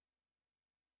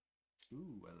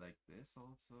 Ooh, I like this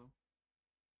also.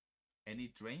 Any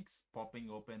drinks? Popping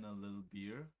open a little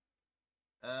beer.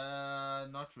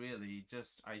 Not really.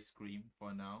 Just ice cream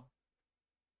for now.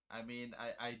 I mean,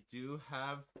 I do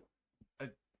have a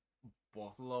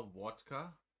bottle of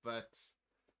vodka, but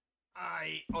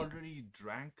I already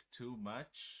drank too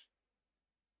much.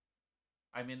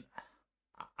 I mean,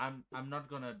 I'm not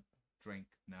gonna drink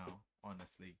now,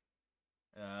 honestly,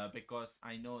 because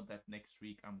I know that next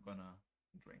week I'm gonna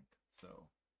drink. So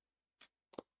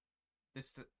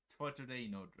for today,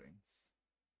 no drinks.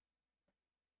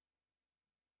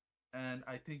 And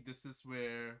I think this is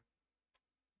where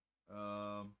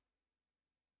um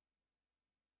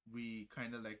we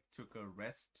kind of like took a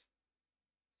rest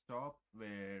stop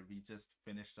where we just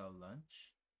finished our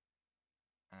lunch,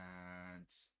 and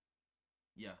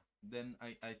yeah, then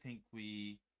I think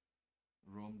we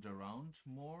roamed around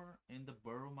more in the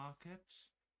borough market.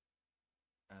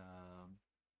 um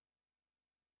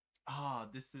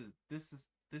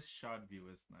this shot view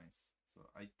is nice, so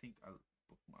I think I'll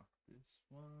bookmark this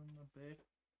one a bit.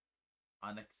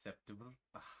 Unacceptable.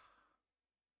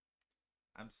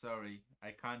 I'm sorry,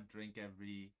 I can't drink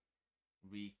every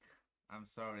week. I'm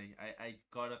sorry. I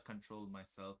gotta control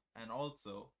myself. And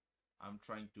also, I'm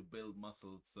trying to build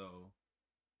muscle, so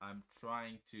I'm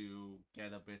trying to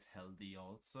get a bit healthy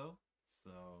also.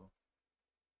 So,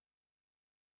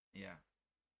 yeah.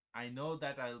 I know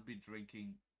that I'll be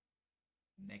drinking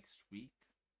next week,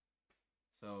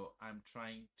 so I'm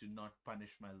trying to not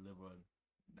punish my liver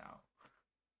now.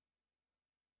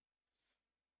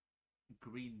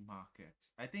 Green Market.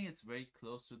 I think it's very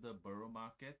close to the Borough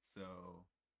Market, so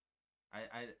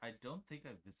I don't think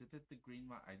I visited the Green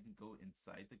Market. I didn't go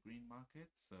inside the Green Market,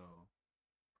 so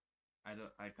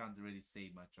I can't really say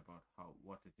much about how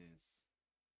what it is.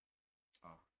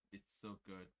 Oh, it's so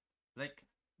good. Like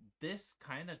this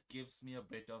kind of gives me a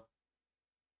bit of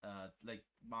like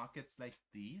markets like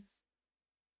these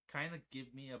kind of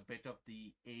give me a bit of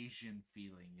the Asian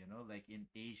feeling, you know? Like in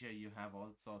Asia you have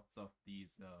all sorts of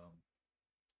these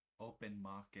open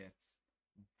markets,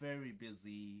 very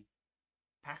busy,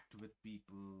 packed with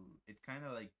people. It kind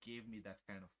of like gave me that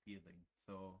kind of feeling.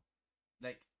 So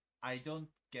like I don't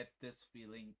get this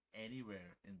feeling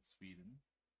anywhere in Sweden.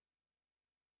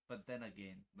 But then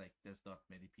again, like there's not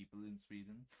many people in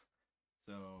Sweden,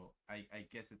 so I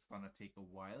guess it's gonna take a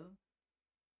while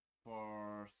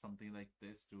for something like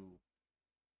this to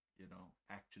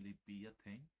actually be a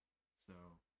thing. So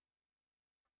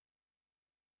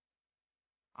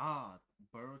ah,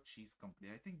 Borough Cheese Company.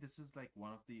 I think this is like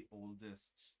one of the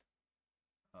oldest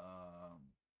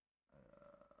um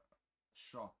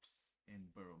shops in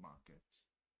Borough Market.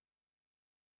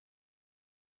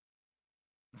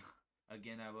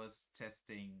 Again, I was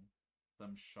testing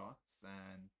some shots,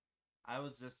 and I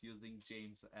was just using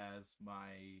James as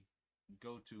my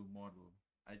go-to model.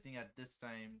 I think at this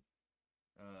time,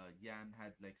 Yan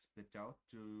had like split out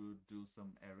to do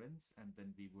some errands, and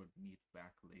then we would meet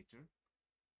back later.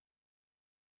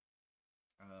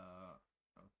 Uh,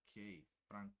 okay,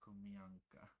 Franco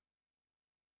Mianca.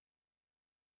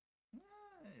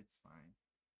 It's fine.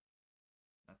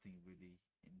 Nothing really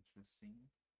interesting.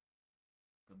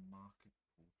 The market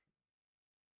portal.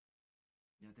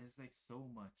 Yeah, there's like so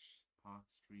much. Park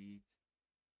Street.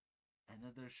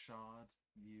 Another shot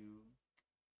view.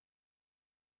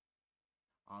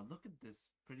 Look at this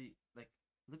pretty, like,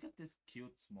 look at this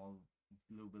cute small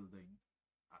blue building.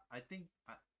 I think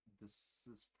this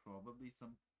is probably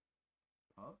some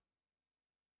pub.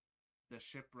 The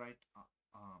Shipwright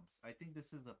Arms. I think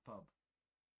this is a pub.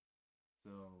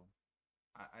 So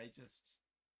I just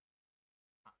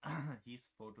he's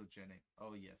photogenic.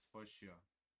 Oh yes, for sure.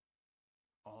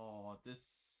 Oh,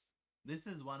 this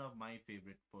is one of my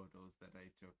favorite photos that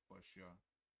I took for sure.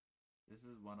 This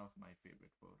is one of my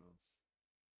favorite photos.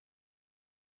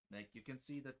 Like you can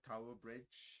see the Tower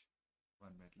Bridge.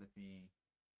 One minute, let me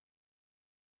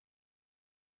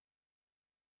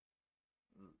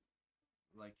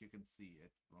like you can see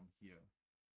it from here.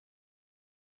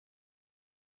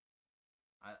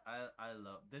 I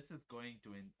love this is going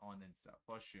to on Insta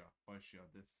for sure, for sure.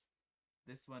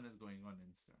 This one is going on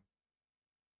Insta.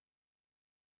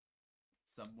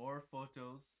 Some more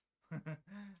photos.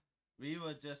 We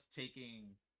were just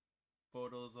taking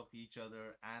photos of each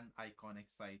other and iconic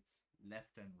sites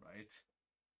left and right.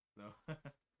 So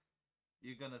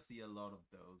you're gonna see a lot of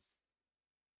those.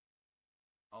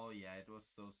 Oh yeah, it was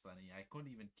so sunny. I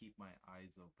couldn't even keep my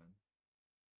eyes open.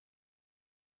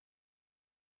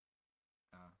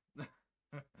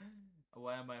 Uh,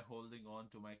 why am I holding on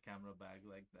to my camera bag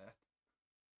like that?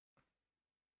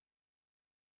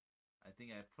 I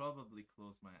think I probably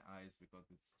closed my eyes because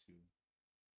it's too.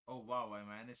 Oh wow, I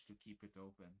managed to keep it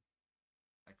open.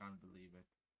 I can't believe it.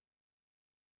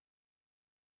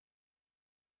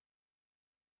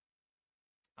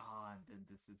 And then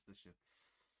this is the ship.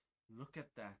 Look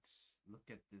at that. Look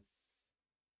at this.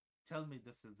 Tell me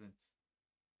this isn't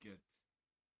good.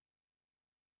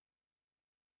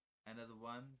 Another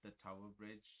one, the Tower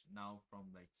Bridge, now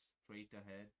from like straight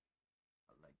ahead.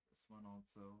 I like this one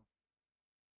also.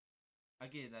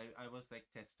 Again, I was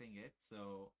like testing it,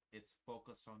 so it's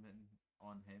focused on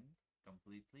him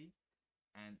completely,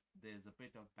 and there's a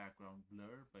bit of background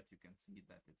blur, but you can see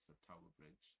that it's a Tower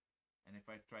Bridge. And if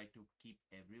I try to keep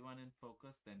everyone in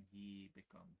focus, then he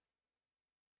becomes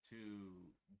too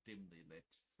dimly lit.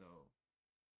 So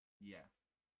yeah,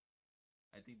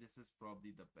 I think this is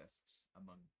probably the best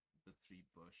among the three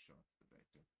burst shots that I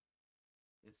took.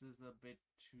 This is a bit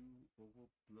too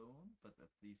overblown, but at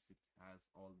least it has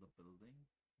all the building.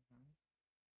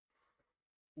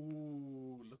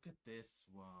 Ooh, look at this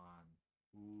one.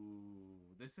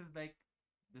 Ooh, this is like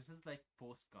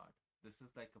postcard. This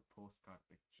is like a postcard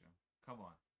picture. Come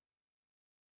on.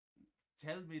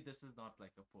 Tell me this is not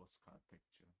like a postcard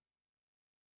picture.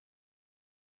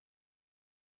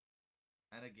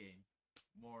 And again,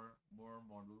 more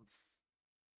models.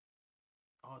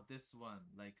 Oh, this one.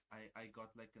 Like I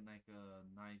got like a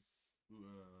nice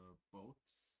boats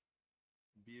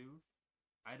view.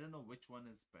 I don't know which one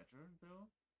is better though.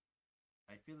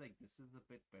 I feel like this is a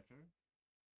bit better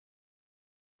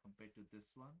compared to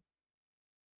this one.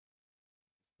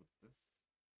 Let's put this.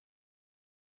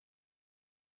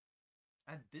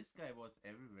 And this guy was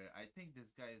everywhere. I think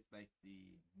this guy is like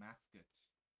the mascot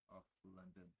of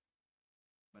London,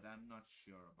 but I'm not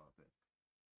sure about it.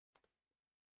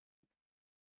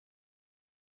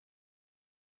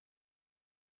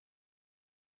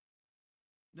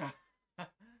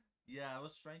 Yeah, I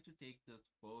was trying to take this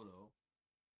photo.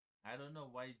 I don't know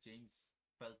why James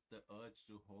felt the urge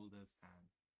to hold his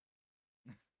hand.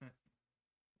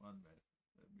 One minute,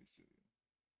 let me show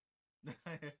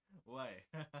you. Why?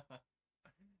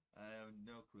 I have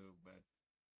no clue, but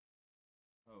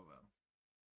oh well.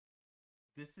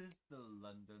 This is the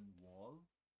London Wall.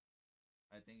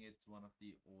 I think it's one of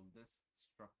the oldest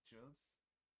structures.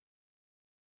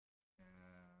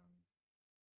 Um,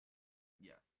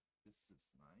 yeah, this is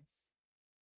nice.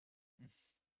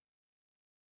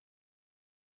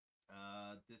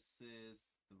 This is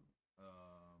the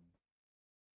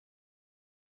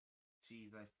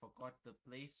geez, I forgot the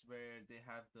place where they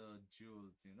have the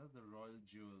jewels. You know, the royal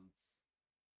jewels.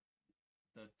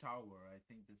 The tower. I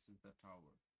think this is the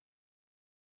tower.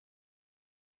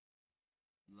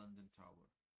 London Tower.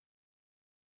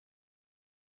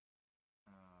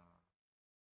 Ah,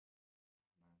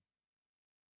 man,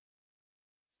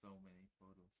 so many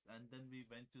photos. And then we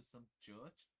went to some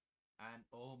church, and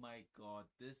oh my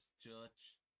God, this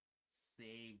church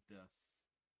saved us.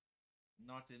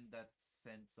 Not in that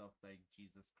sense of like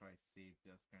Jesus Christ saved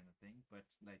us kind of thing, but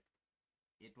like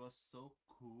it was so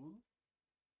cool.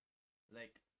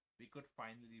 Like we could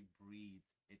finally breathe.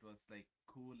 It was like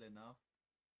cool enough.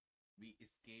 We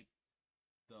escaped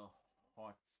the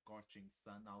hot, scorching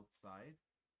sun outside.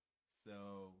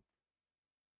 So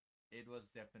it was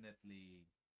definitely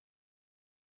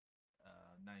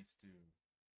nice to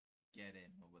get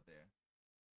in over there.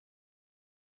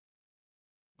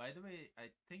 By the way,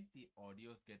 I think the audio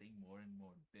is getting more and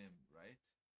more dim, right?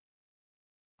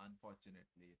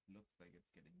 Unfortunately, it looks like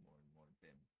it's getting more and more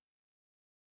dim.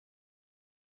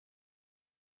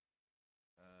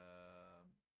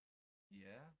 Um,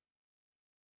 yeah.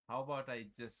 How about I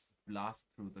just blast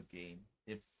through the game?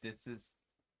 If this is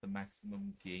the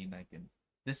maximum gain I can,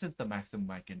 this is the maximum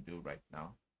I can do right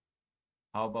now.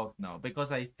 How about now?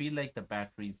 Because I feel like the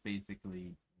battery is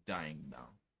basically dying now.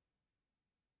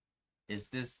 Is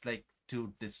this like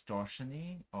too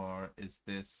distortiony or is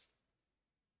this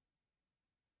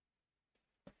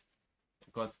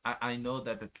because I know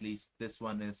that at least this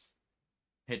one is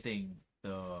hitting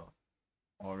the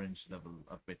orange level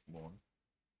a bit more,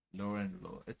 lower and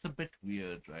lower. It's a bit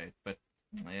weird, right? But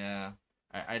yeah,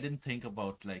 I didn't think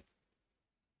about like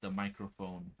the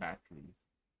microphone batteries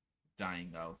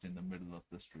dying out in the middle of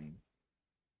the stream.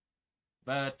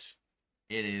 But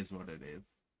it is what it is.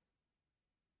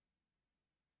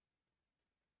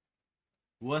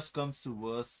 Worst comes to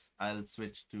worst, I'll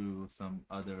switch to some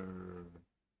other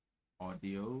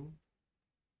audio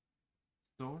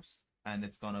source and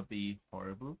it's gonna be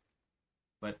horrible,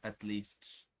 but at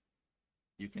least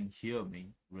you can hear me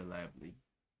reliably.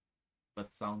 But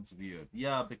sounds weird.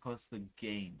 Yeah, because the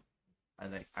gain,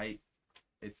 I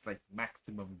it's like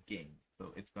maximum gain,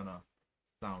 so it's gonna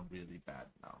sound really bad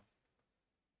now.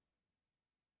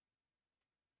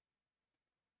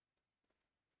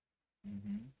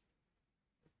 Mm-hmm.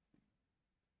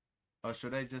 Or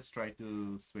should I just try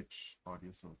to switch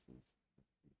audio sources?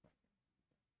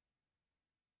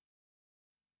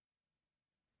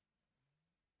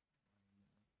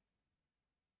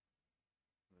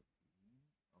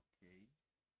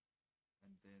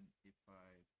 then if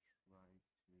I try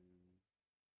to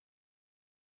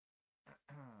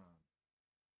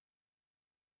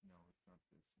no, it's not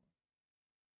this one.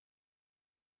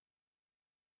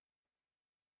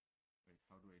 Wait,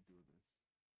 how do I do this?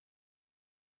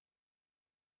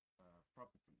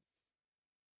 Properties.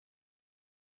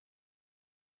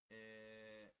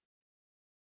 Uh,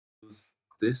 Use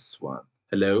this one.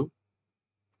 Hello?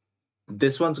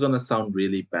 This one's gonna sound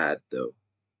really bad though.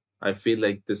 I feel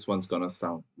like this one's gonna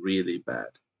sound really bad.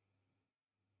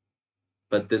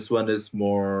 But this one is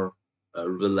more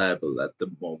reliable at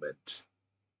the moment.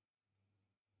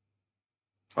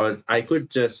 Or I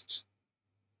could just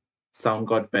sound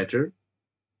got better.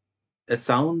 A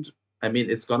sound, I mean,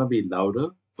 it's gonna be louder,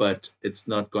 but it's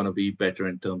not gonna be better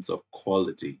in terms of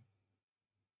quality.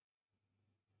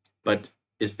 But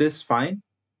is this fine?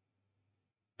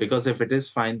 Because if it is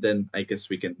fine, then I guess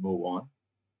we can move on.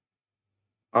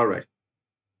 All right.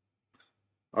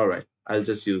 All right. I'll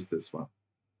just use this one.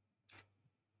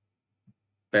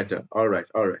 Better. All right.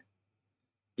 All right.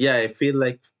 Yeah, I feel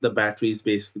like the battery is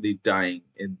basically dying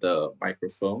in the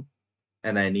microphone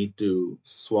and I need to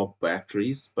swap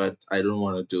batteries, but I don't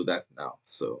want to do that now.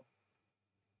 So,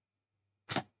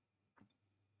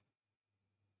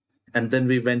 and then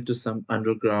we went to some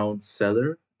underground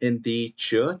cellar in the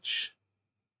church.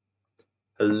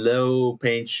 Hello,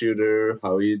 paint shooter.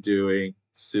 How are you doing?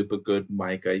 Super good,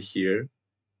 Mike. I hear.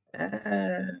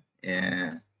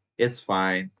 Yeah, it's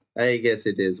fine. I guess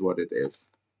it is what it is.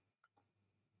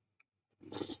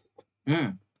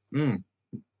 Mm, mm,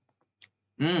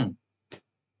 mm.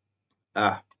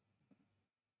 Ah,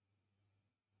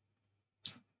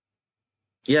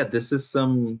 yeah, this is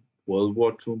some World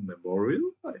War II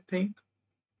memorial, I think.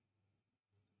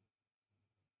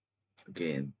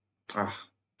 Again, ah,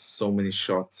 so many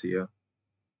shots here.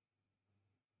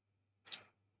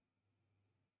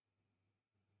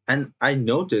 And I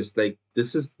noticed, like,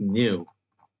 this is new.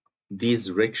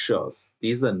 These rickshaws,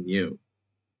 these are new.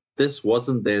 This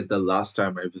wasn't there the last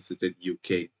time I visited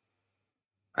UK.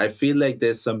 I feel like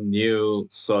there's some new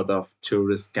sort of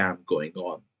tourist scam going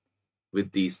on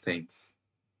with these things.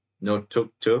 No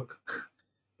tuk-tuk.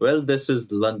 Well, this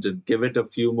is London. Give it a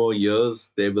few more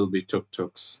years, there will be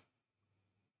tuk-tuks.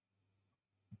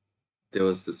 There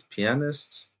was this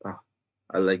pianist. Ah,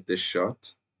 I like this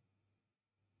shot.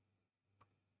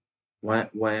 Why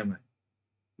am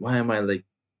I like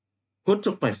who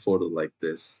took my photo like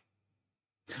this?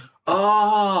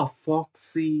 Ah,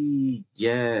 Foxy.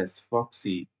 Yes,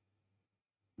 Foxy.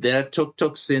 There are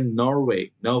tuk-tuks in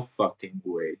Norway. No fucking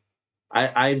way.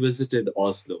 I visited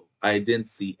Oslo. I didn't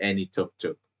see any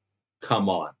tuk-tuk. Come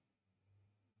on.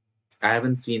 I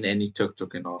haven't seen any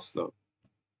tuk-tuk in Oslo.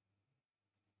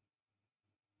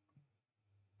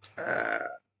 Uh,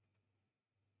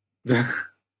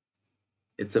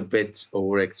 it's a bit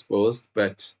overexposed,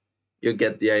 but you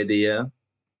get the idea.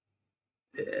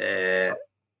 Uh,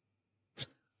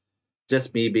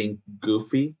 just me being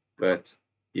goofy, but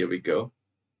here we go.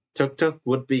 Tuk-tuk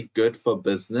would be good for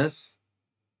business.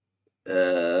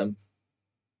 Um,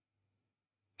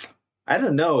 I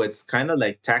don't know. It's kind of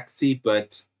like taxi,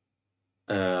 but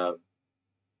uh,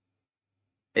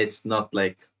 it's not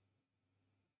like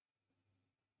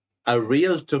a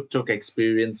real tuk-tuk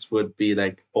experience would be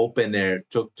like open air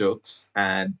tuk-tuks.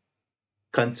 And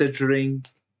considering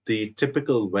the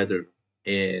typical weather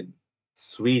in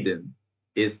Sweden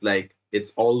is like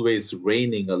it's always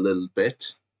raining a little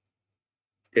bit,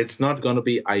 it's not going to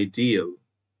be ideal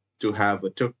to have a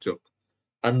tuk-tuk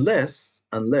unless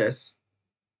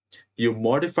you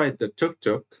modify the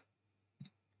tuk-tuk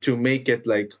to make it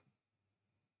like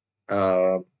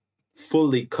uh,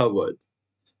 fully covered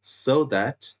so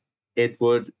that it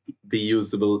would be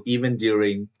usable even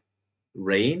during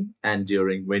rain and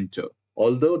during winter.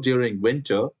 Although during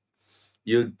winter,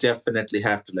 you definitely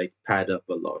have to like pad up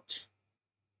a lot.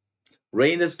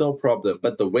 Rain is no problem,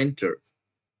 but the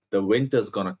winter's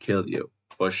gonna kill you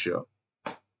for sure.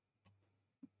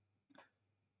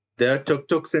 There are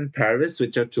tuk-tuks in Paris,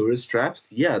 which are tourist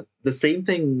traps. Yeah, the same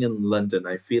thing in London.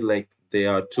 I feel like they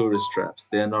are tourist traps.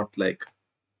 They're not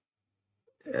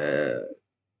uh,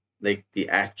 like the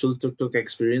actual tuk-tuk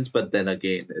experience, but then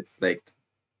again, it's like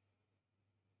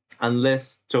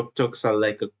unless tuk-tuks are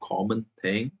like a common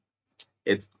thing,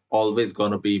 it's always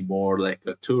going to be more like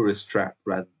a tourist trap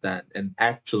rather than an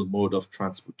actual mode of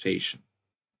transportation.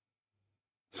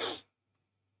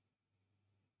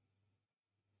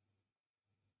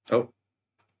 Oh,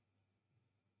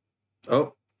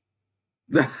 oh.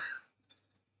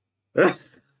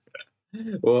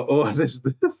 What is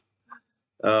this?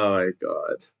 Oh my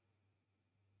god.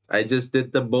 I just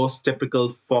did the most typical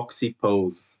Foxy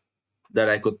pose. that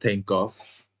I could think of,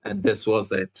 and this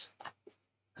was it.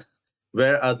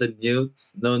 Where are the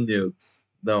nudes? No nudes.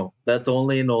 No, that's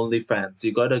only in OnlyFans.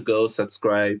 You gotta go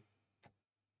subscribe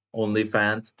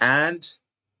OnlyFans, and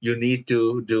you need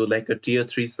to do like a tier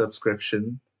 3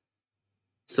 subscription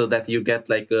so that you get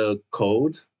like a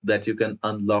code that you can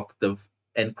unlock the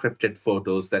encrypted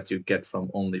photos that you get from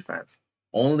OnlyFans.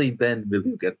 Only then will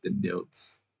you get the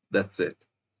nudes. That's it.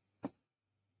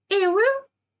 Ew,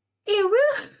 ew.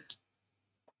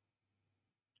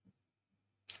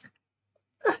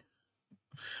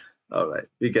 All right,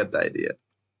 we get the idea.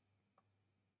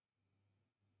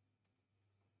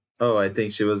 Oh, I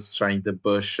think she was trying the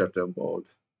burst shutter mode.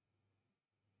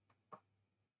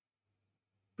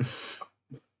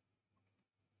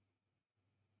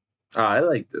 I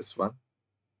like this one.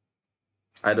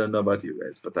 I don't know about you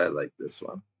guys, but I like this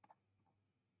one.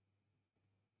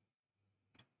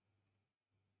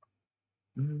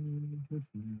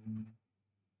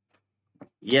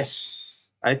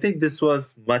 Yes, I think this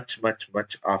was much, much,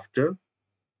 much after.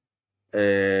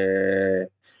 Uh,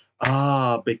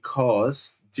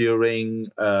 because during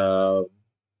the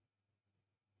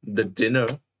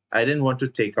dinner, I didn't want to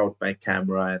take out my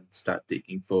camera and start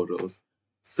taking photos.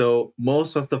 So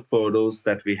most of the photos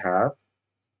that we have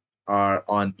are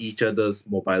on each other's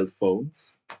mobile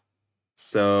phones.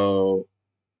 So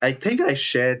I think I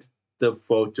shared the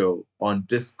photo on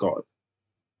Discord,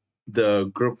 the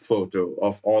group photo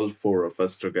of all four of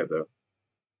us together.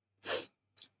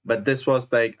 But this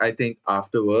was like, I think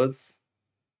afterwards,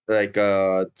 like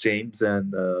James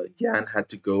and Yan had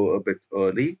to go a bit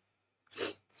early.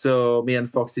 So me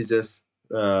and Foxy just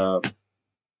uh,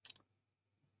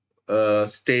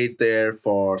 stayed there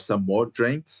for some more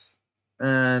drinks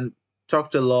and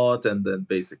talked a lot, and then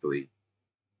basically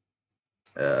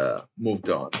moved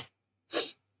on.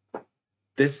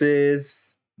 This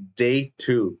is day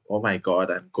 2. Oh my god,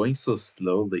 I'm going so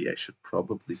slowly. I should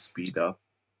probably speed up.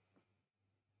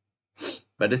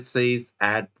 But it says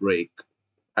ad break.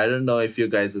 I don't know if you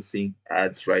guys are seeing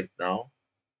ads right now.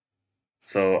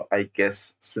 So I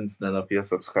guess since none of you are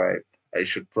subscribed, I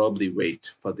should probably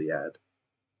wait for the ad.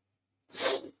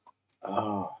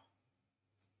 Oh,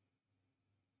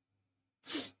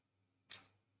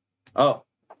 oh,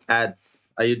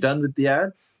 ads. Are you done with the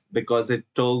ads? Because it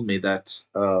told me that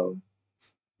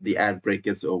the ad break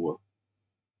is over.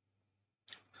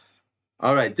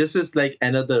 All right, this is like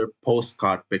another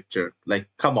postcard picture. Like,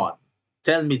 come on,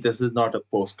 tell me this is not a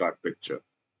postcard picture.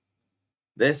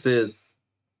 This is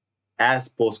as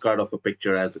postcard of a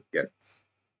picture as it gets.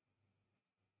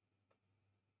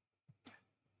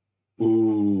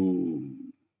 Ooh.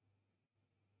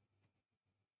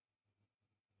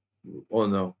 Oh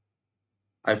no.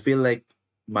 I feel like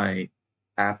my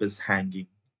app is hanging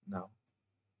now.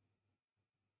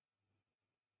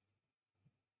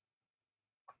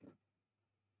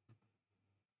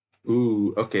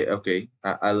 Ooh, okay, okay.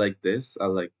 I like this. I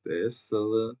like this.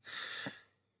 So,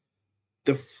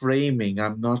 the framing,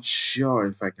 I'm not sure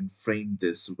if I can frame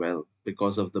this well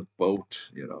because of the boat.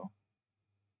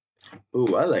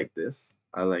 Ooh, I like this.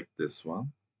 I like this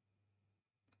one.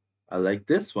 I like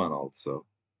this one also.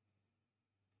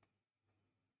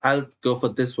 I'll go for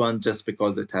this one just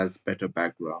because it has better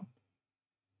background.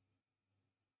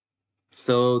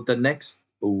 So the next,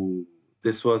 ooh,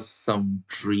 this was some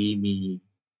dreamy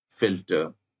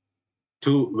filter.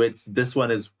 Too, which this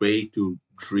one is way too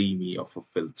dreamy of a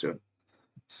filter.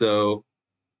 So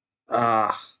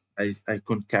I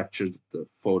couldn't capture the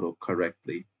photo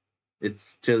correctly. It's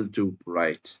still too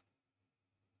bright.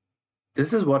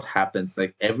 This is what happens.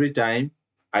 Like every time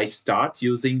I start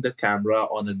using the camera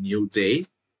on a new day,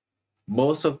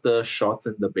 most of the shots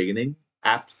in the beginning,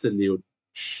 absolute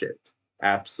shit.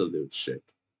 Absolute shit.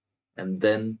 And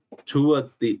then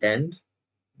towards the end,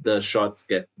 the shots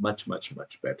get much, much,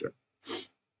 much better.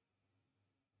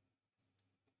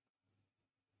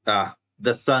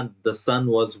 The sun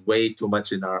was way too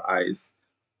much in our eyes.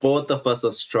 Both of us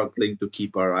are struggling to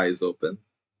keep our eyes open.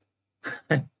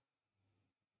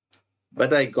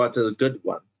 But I got a good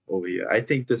one over here. I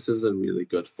think this is a really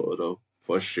good photo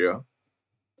for sure.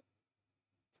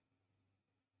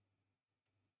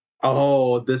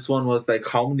 Oh, this one was like,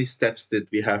 how many steps did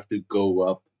we have to go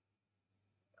up?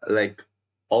 Like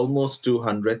almost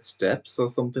 200 steps or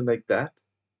something like that.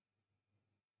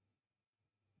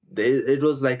 It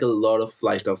was like a lot of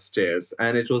flight of stairs.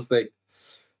 And it was like,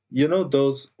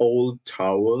 those old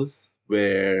towers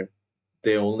where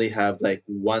they only have like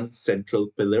one central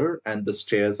pillar and the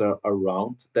stairs are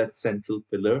around that central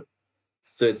pillar.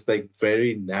 So it's like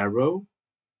very narrow.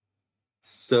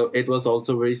 So it was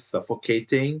also very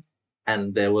suffocating,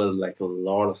 and there were like a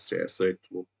lot of stairs. So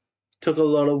Took a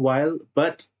lot of while,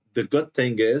 but the good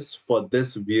thing is for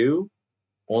this view,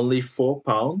 only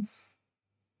 £4.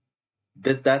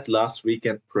 Did that last week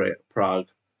in Prague.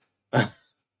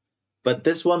 But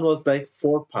this one was like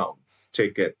 £4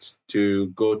 ticket to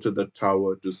go to the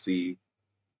tower to see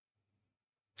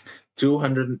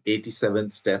 287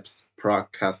 steps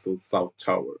Prague Castle South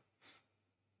Tower.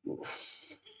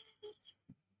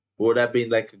 Would have been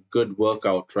like a good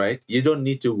workout, right? You don't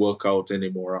need to work out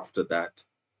anymore after that.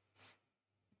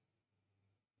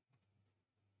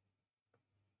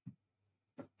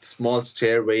 Small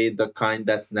stairway, the kind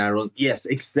that's narrow. Yes,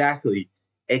 exactly.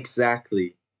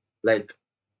 Exactly. Like,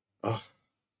 oh,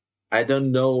 I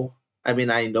don't know. I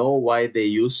mean, I know why they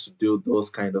used to do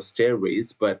those kind of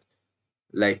stairways, but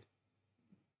like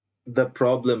the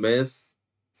problem is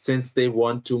since they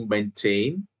want to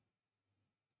maintain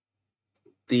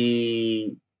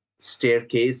the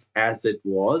staircase as it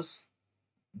was,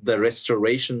 the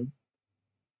restoration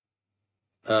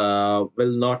will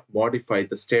not modify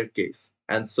the staircase.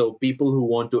 And so people who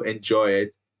want to enjoy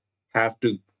it have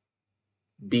to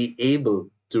be able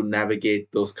to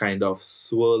navigate those kind of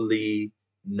swirly,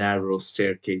 narrow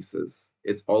staircases.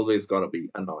 It's always going to be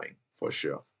annoying for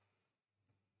sure.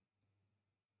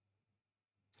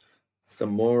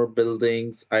 Some more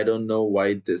buildings. I don't know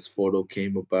why this photo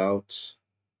came about.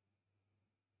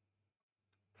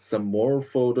 Some more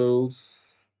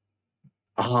photos.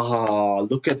 Ah,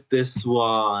 look at this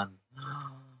one.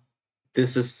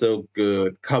 This is so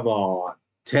good. Come on.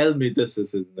 Tell me this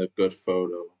isn't a good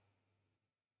photo.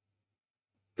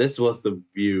 This was the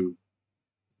view.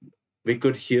 We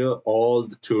could hear all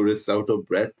the tourists out of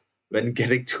breath when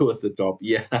getting towards the top.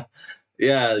 Yeah,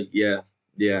 yeah,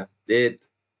 yeah.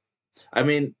 I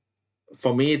mean,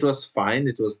 for me, it was fine.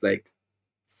 It was like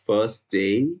first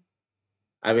day.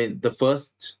 I mean, the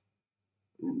first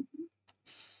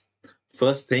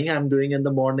thing I'm doing in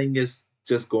the morning is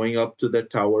just going up to the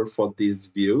tower for these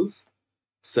views.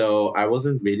 So I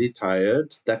wasn't really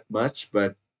tired that much,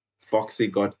 but Foxy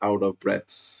got out of breath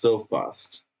so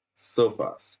fast. So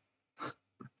fast.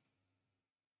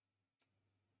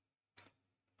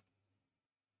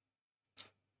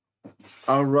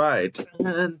 All right.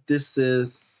 And this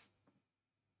is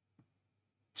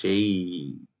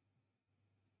J.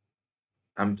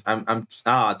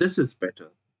 This is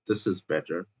better. This is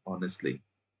better, honestly.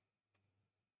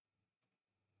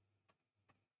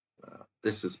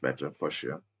 This is better for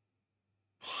sure.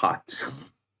 Hot.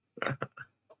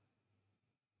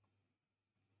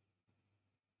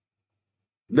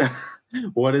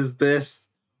 What is this?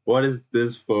 What is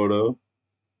this photo?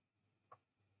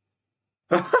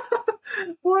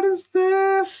 What is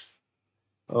this?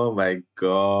 Oh my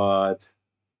god.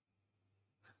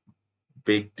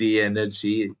 Big D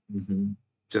energy.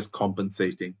 Just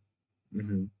compensating.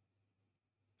 hmm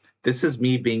This is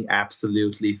me being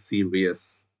absolutely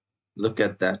serious. Look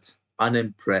at that.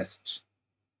 Unimpressed.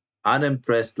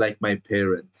 Unimpressed like my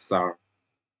parents are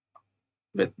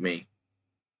with me.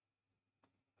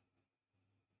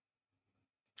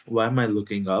 Why am I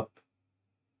looking up?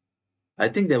 I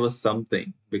think there was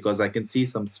something because I can see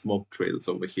some smoke trails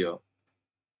over here.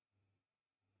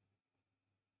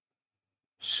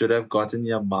 Should have gotten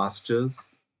your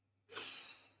master's.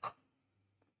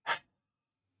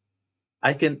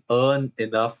 I can earn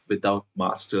enough without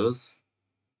masters.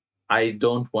 I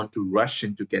don't want to rush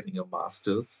into getting a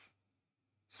master's.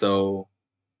 So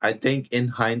I think in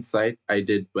hindsight, I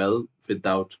did well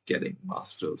without getting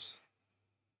masters.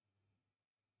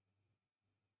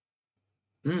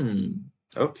 Hmm.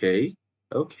 Okay.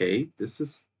 Okay. This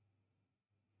is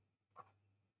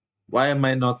why am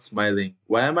I not smiling?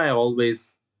 Why am I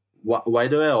always why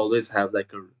do I always have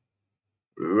like a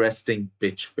resting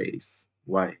bitch face?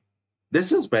 Why?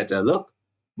 This is better. Look.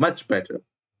 Much better.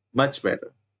 Much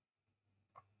better.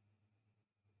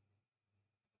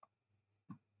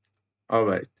 All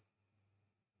right.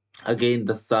 Again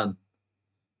the sun.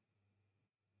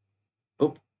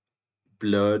 Oh,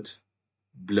 blurred,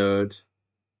 blurred,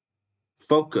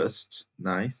 focused.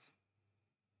 Nice.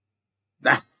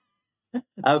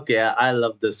 Okay, I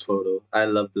love this photo. I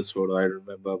love this photo. I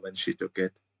remember when she took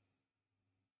it.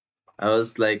 I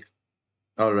was like,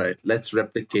 all right, let's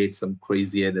replicate some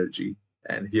crazy energy.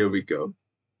 And here we go.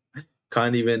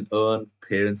 Can't even earn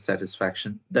parent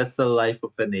satisfaction. That's the life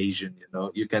of an Asian, you know.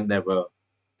 You can never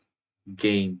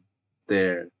gain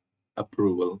their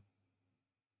approval.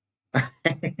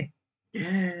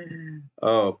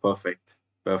 Oh, perfect.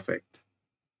 Perfect.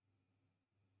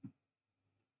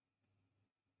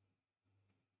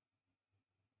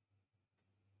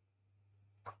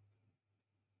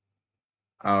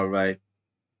 All right.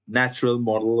 Natural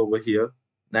model over here.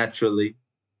 Naturally.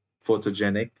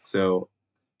 photogenic, so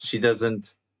she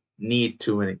doesn't need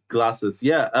too many glasses.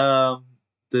 Yeah,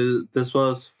 this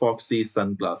was Foxy's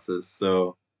sunglasses,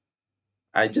 so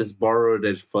I just borrowed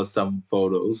it for some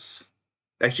photos.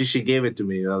 Actually, she gave it to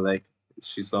me. Like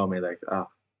she saw me, like,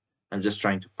 I'm just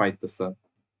trying to fight the sun.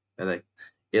 And like,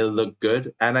 it'll look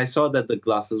good. And I saw that the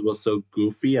glasses were so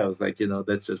goofy. I was like,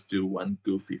 let's just do one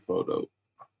goofy photo.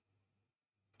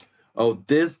 Oh,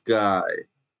 this guy,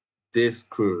 this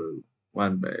crew.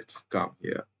 1 minute, come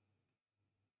here.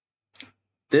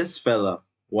 This fella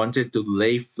wanted to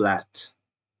lay flat.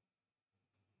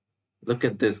 Look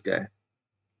at this guy.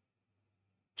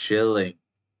 Chilling.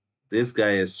 This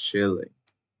guy is chilling.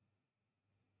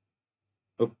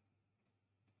 Oh,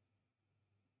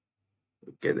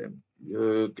 look at him.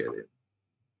 Look at him.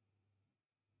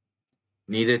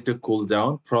 Needed to cool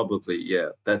down? Probably,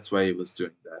 yeah. That's why he was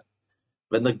doing that.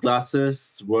 When the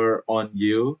glasses were on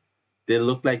you, they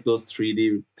look like those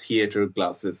 3D theater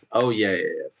glasses. Oh, yeah, yeah,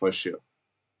 yeah, for sure.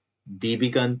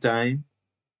 BB gun time?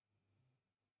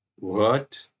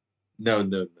 What? No,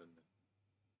 no, no,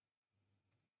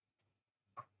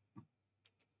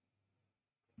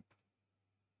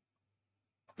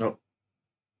 no.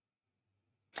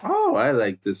 Oh, I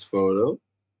like this photo.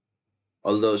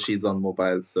 Although she's on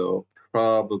mobile, so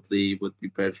probably would be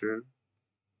better.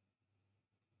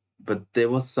 But there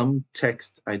was some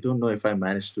text. I don't know if I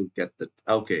managed to get that.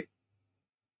 Okay.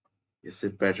 Is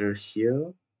it better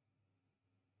here?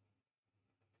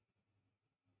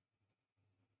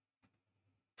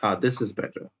 This is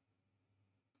better.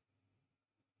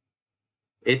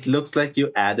 It looks like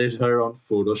you added her on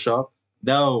Photoshop.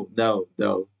 No, no,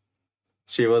 no.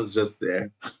 She was just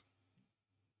there.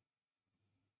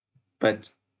 But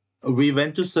we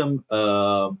went to some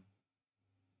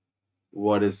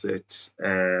what is it?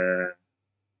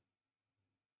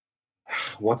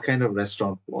 What kind of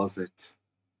restaurant was it?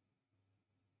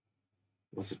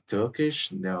 Was it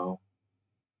Turkish? No.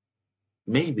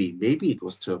 Maybe it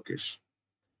was Turkish.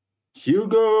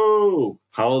 Hugo!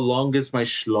 How long is my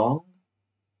schlong?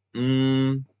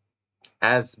 Mm,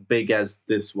 as big as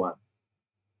this one.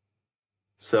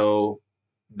 So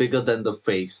bigger than the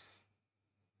face.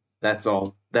 That's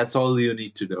all. That's all you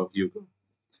need to know, Hugo.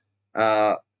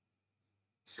 Uh,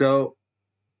 so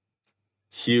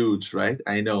huge, right?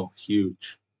 I know,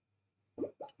 huge.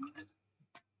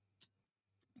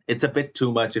 It's a bit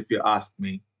too much if you ask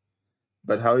me.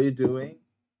 But how are you doing?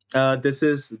 This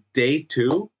is day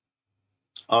 2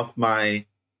 of my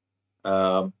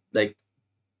like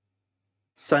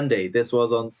Sunday. This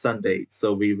was on Sunday,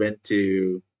 so we went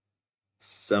to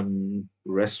some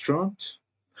restaurant.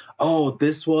 Oh,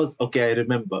 this was okay. I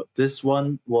remember. This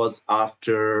one was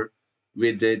after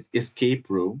we did escape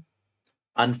room.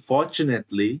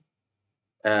 Unfortunately,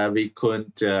 we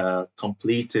couldn't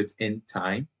complete it in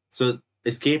time. So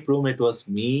escape room, it was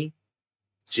me,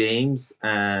 James,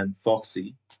 and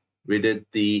Foxy. We did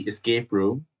the escape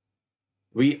room.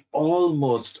 We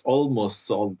almost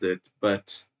solved it,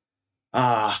 but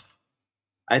ah,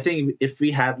 I think if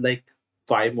we had like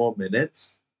 5 more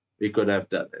minutes, we could have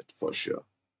done it for sure.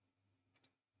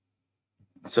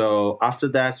 So after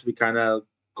that, we kind of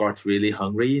got really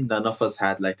hungry. None of us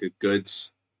had like a good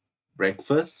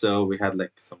breakfast, so we had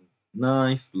like some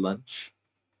nice lunch.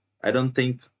 I don't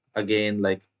think again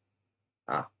like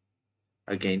ah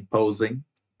again posing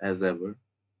as ever.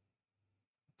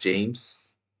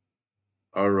 James.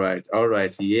 All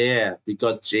right, yeah. We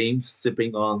got James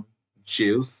sipping on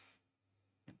juice.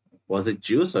 Was it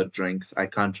juice or drinks? I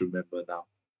can't remember now.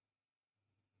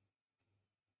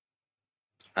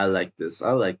 I like this.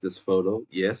 I like this photo.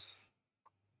 Yes.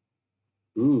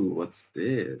 Ooh, what's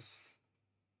this?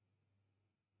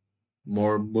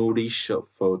 More moody shot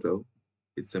photo.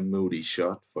 It's a moody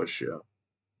shot for sure.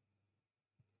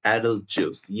 Adult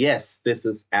juice. Yes, this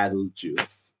is adult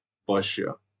juice for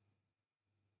sure.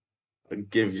 I'll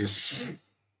give you.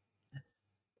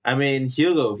 I mean,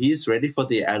 Hugo, he's ready for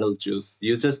the adult juice.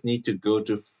 You just need to go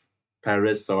to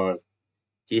Paris or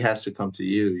he has to come to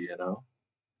you.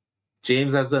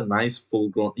 James has a nice full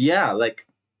grown. Yeah, like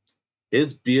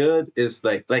his beard is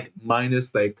like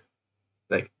minus like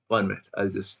 1 minute. I'll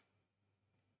just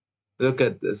look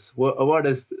at this. What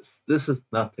is this? This is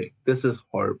nothing. This is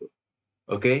horrible.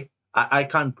 Okay? I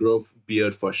can't grow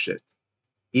beard for shit.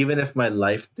 Even if my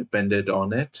life depended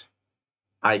on it,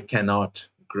 I cannot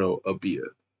grow a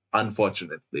beard.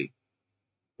 Unfortunately.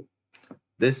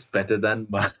 This better than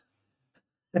my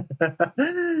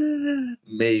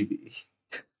maybe.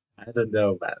 I don't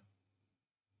know, man.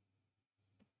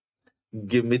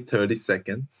 Give me 30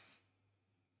 seconds.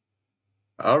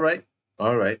 All right.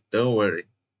 All right. Don't worry.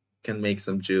 Can make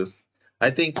some juice. I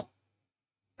think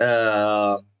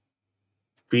uh,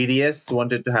 VDS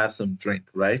wanted to have some drink,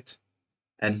 right?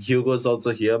 And Hugo's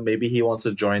also here. Maybe he wants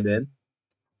to join in.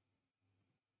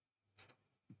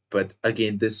 But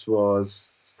again, this was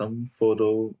some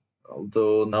photo,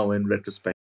 although now in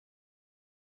retrospect.